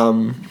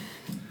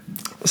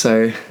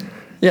 So,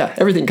 yeah,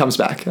 everything comes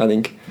back, I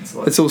think.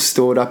 It's all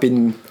stored up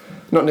in,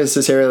 not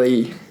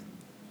necessarily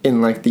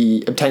in like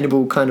the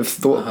obtainable kind of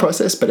thought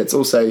process, but it's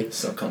also...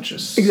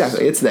 Subconscious.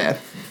 Exactly, it's there.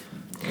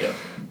 Yeah.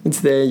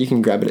 It's there, you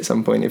can grab it at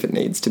some point if it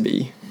needs to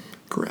be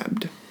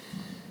grabbed.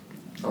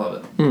 I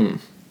love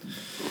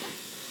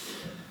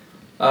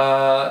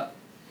it.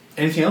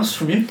 Anything else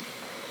from you?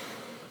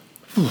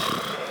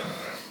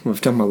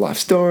 We've done my life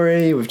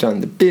story, we've done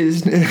the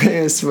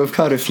business, we've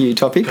covered a few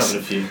topics.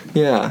 Covered a few.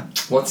 Yeah.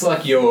 What's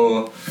like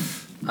your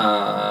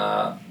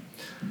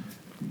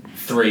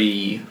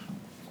 3,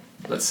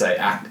 let's say,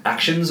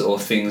 actions or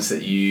things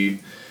that you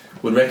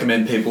would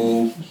recommend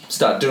people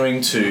start doing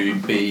to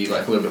be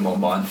like a little bit more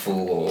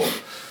mindful or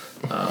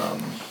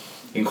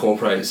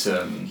incorporate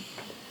some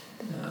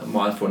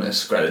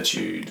mindfulness,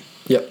 gratitude,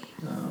 Yep.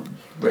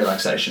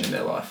 relaxation in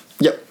their life?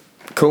 Yep.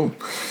 Cool.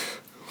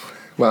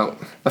 Well,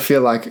 I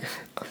feel like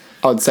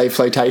I'd say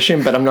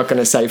flotation, but I'm not going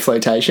to say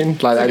flotation.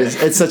 Like that is,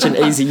 it's such an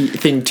easy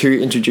thing to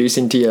introduce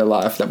into your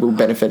life that will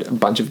benefit a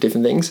bunch of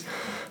different things.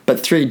 But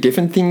 3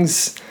 different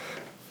things,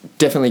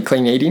 definitely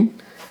clean eating,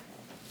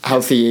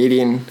 healthy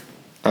eating,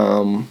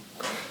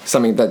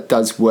 something that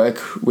does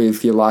work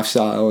with your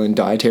lifestyle and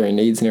dietary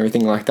needs and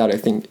everything like that, I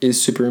think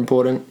is super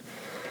important.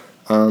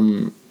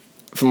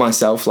 For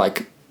myself,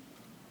 like,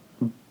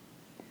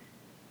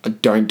 I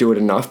don't do it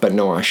enough, but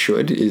know I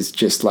should, is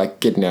just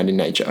like getting out in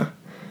nature.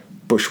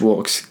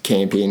 Bushwalks,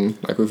 camping.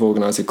 Like, we've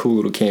organised a cool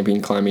little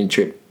camping climbing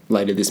trip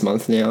later this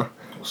month now,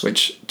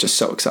 which just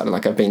so excited.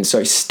 Like, I've been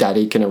so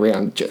static and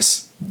around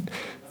just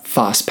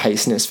fast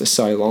pacedness for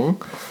so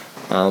long.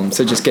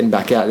 So just getting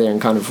back out there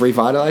and kind of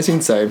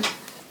revitalising. So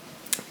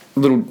a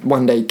little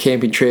 1-day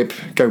camping trip,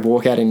 go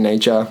walk out in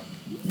nature,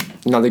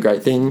 another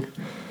great thing.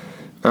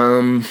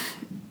 And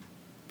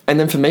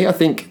then for me, I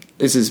think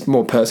this is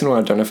more personal.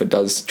 I don't know if it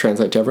does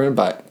translate to everyone,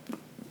 but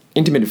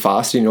intermittent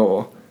fasting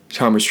or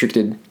time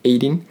restricted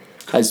eating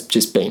has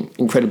just been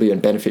incredibly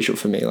beneficial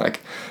for me. Like,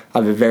 I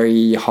have a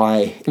very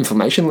high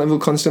inflammation level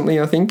constantly,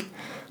 I think,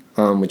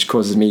 which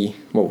caused me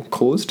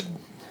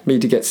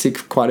to get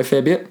sick quite a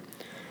fair bit.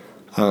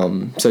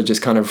 So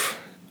just kind of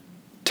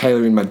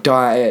tailoring my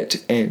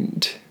diet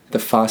and the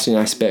fasting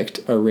aspect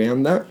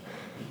around that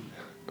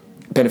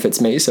benefits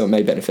me, so it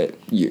may benefit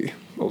you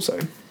also.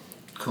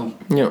 Cool.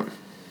 Yeah.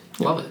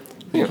 Love it.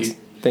 Thank you.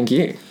 Thank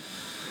you.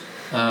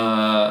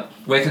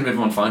 Where can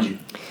everyone find you?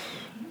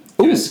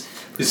 Ooh. This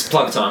is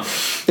plug time.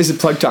 This is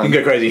plug time. You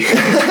can go crazy.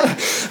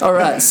 All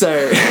right,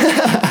 so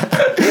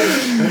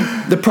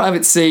the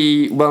Private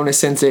C Wellness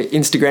Centre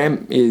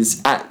Instagram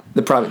is at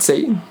the Private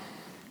C.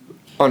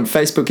 On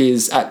Facebook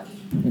is at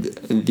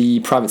the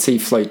Private C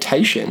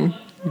Flotation.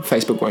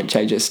 Facebook won't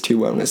change us to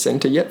Wellness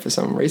Centre yet for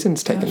some reason.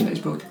 It's taken.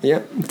 Facebook.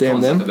 Yeah,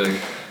 damn them.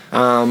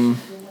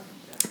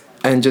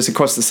 And just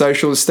across the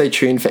socials, stay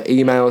tuned for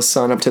emails.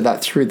 Sign up to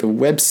that through the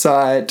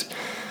website.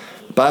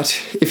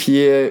 But if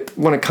you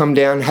want to come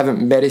down,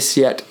 haven't met us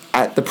yet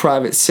at the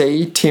Private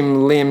C,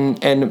 Tim, Lim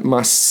and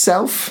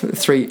myself,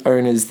 3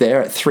 owners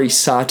there at 3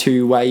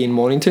 Satu Way in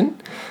Mornington.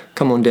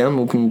 Come on down,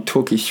 we can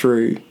talk you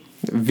through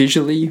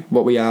visually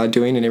what we are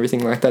doing and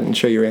everything like that and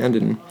show you around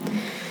and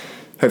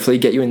hopefully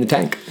get you in the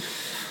tank.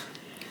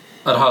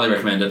 I'd highly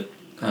recommend it.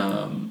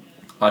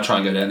 I try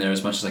and go down there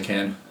as much as I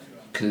can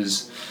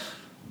because,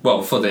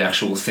 well, for the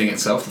actual thing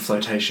itself, the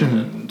flotation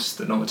and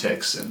the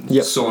Normatex and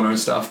sauna and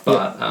stuff,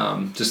 but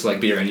just like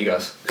be around you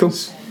guys. Cool.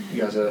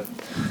 You guys are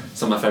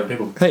some of my favourite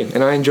people. Hey,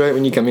 and I enjoy it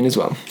when you come in as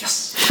well.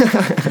 Yes.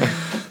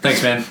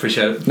 Thanks, man.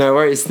 Appreciate it. No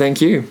worries.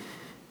 Thank you.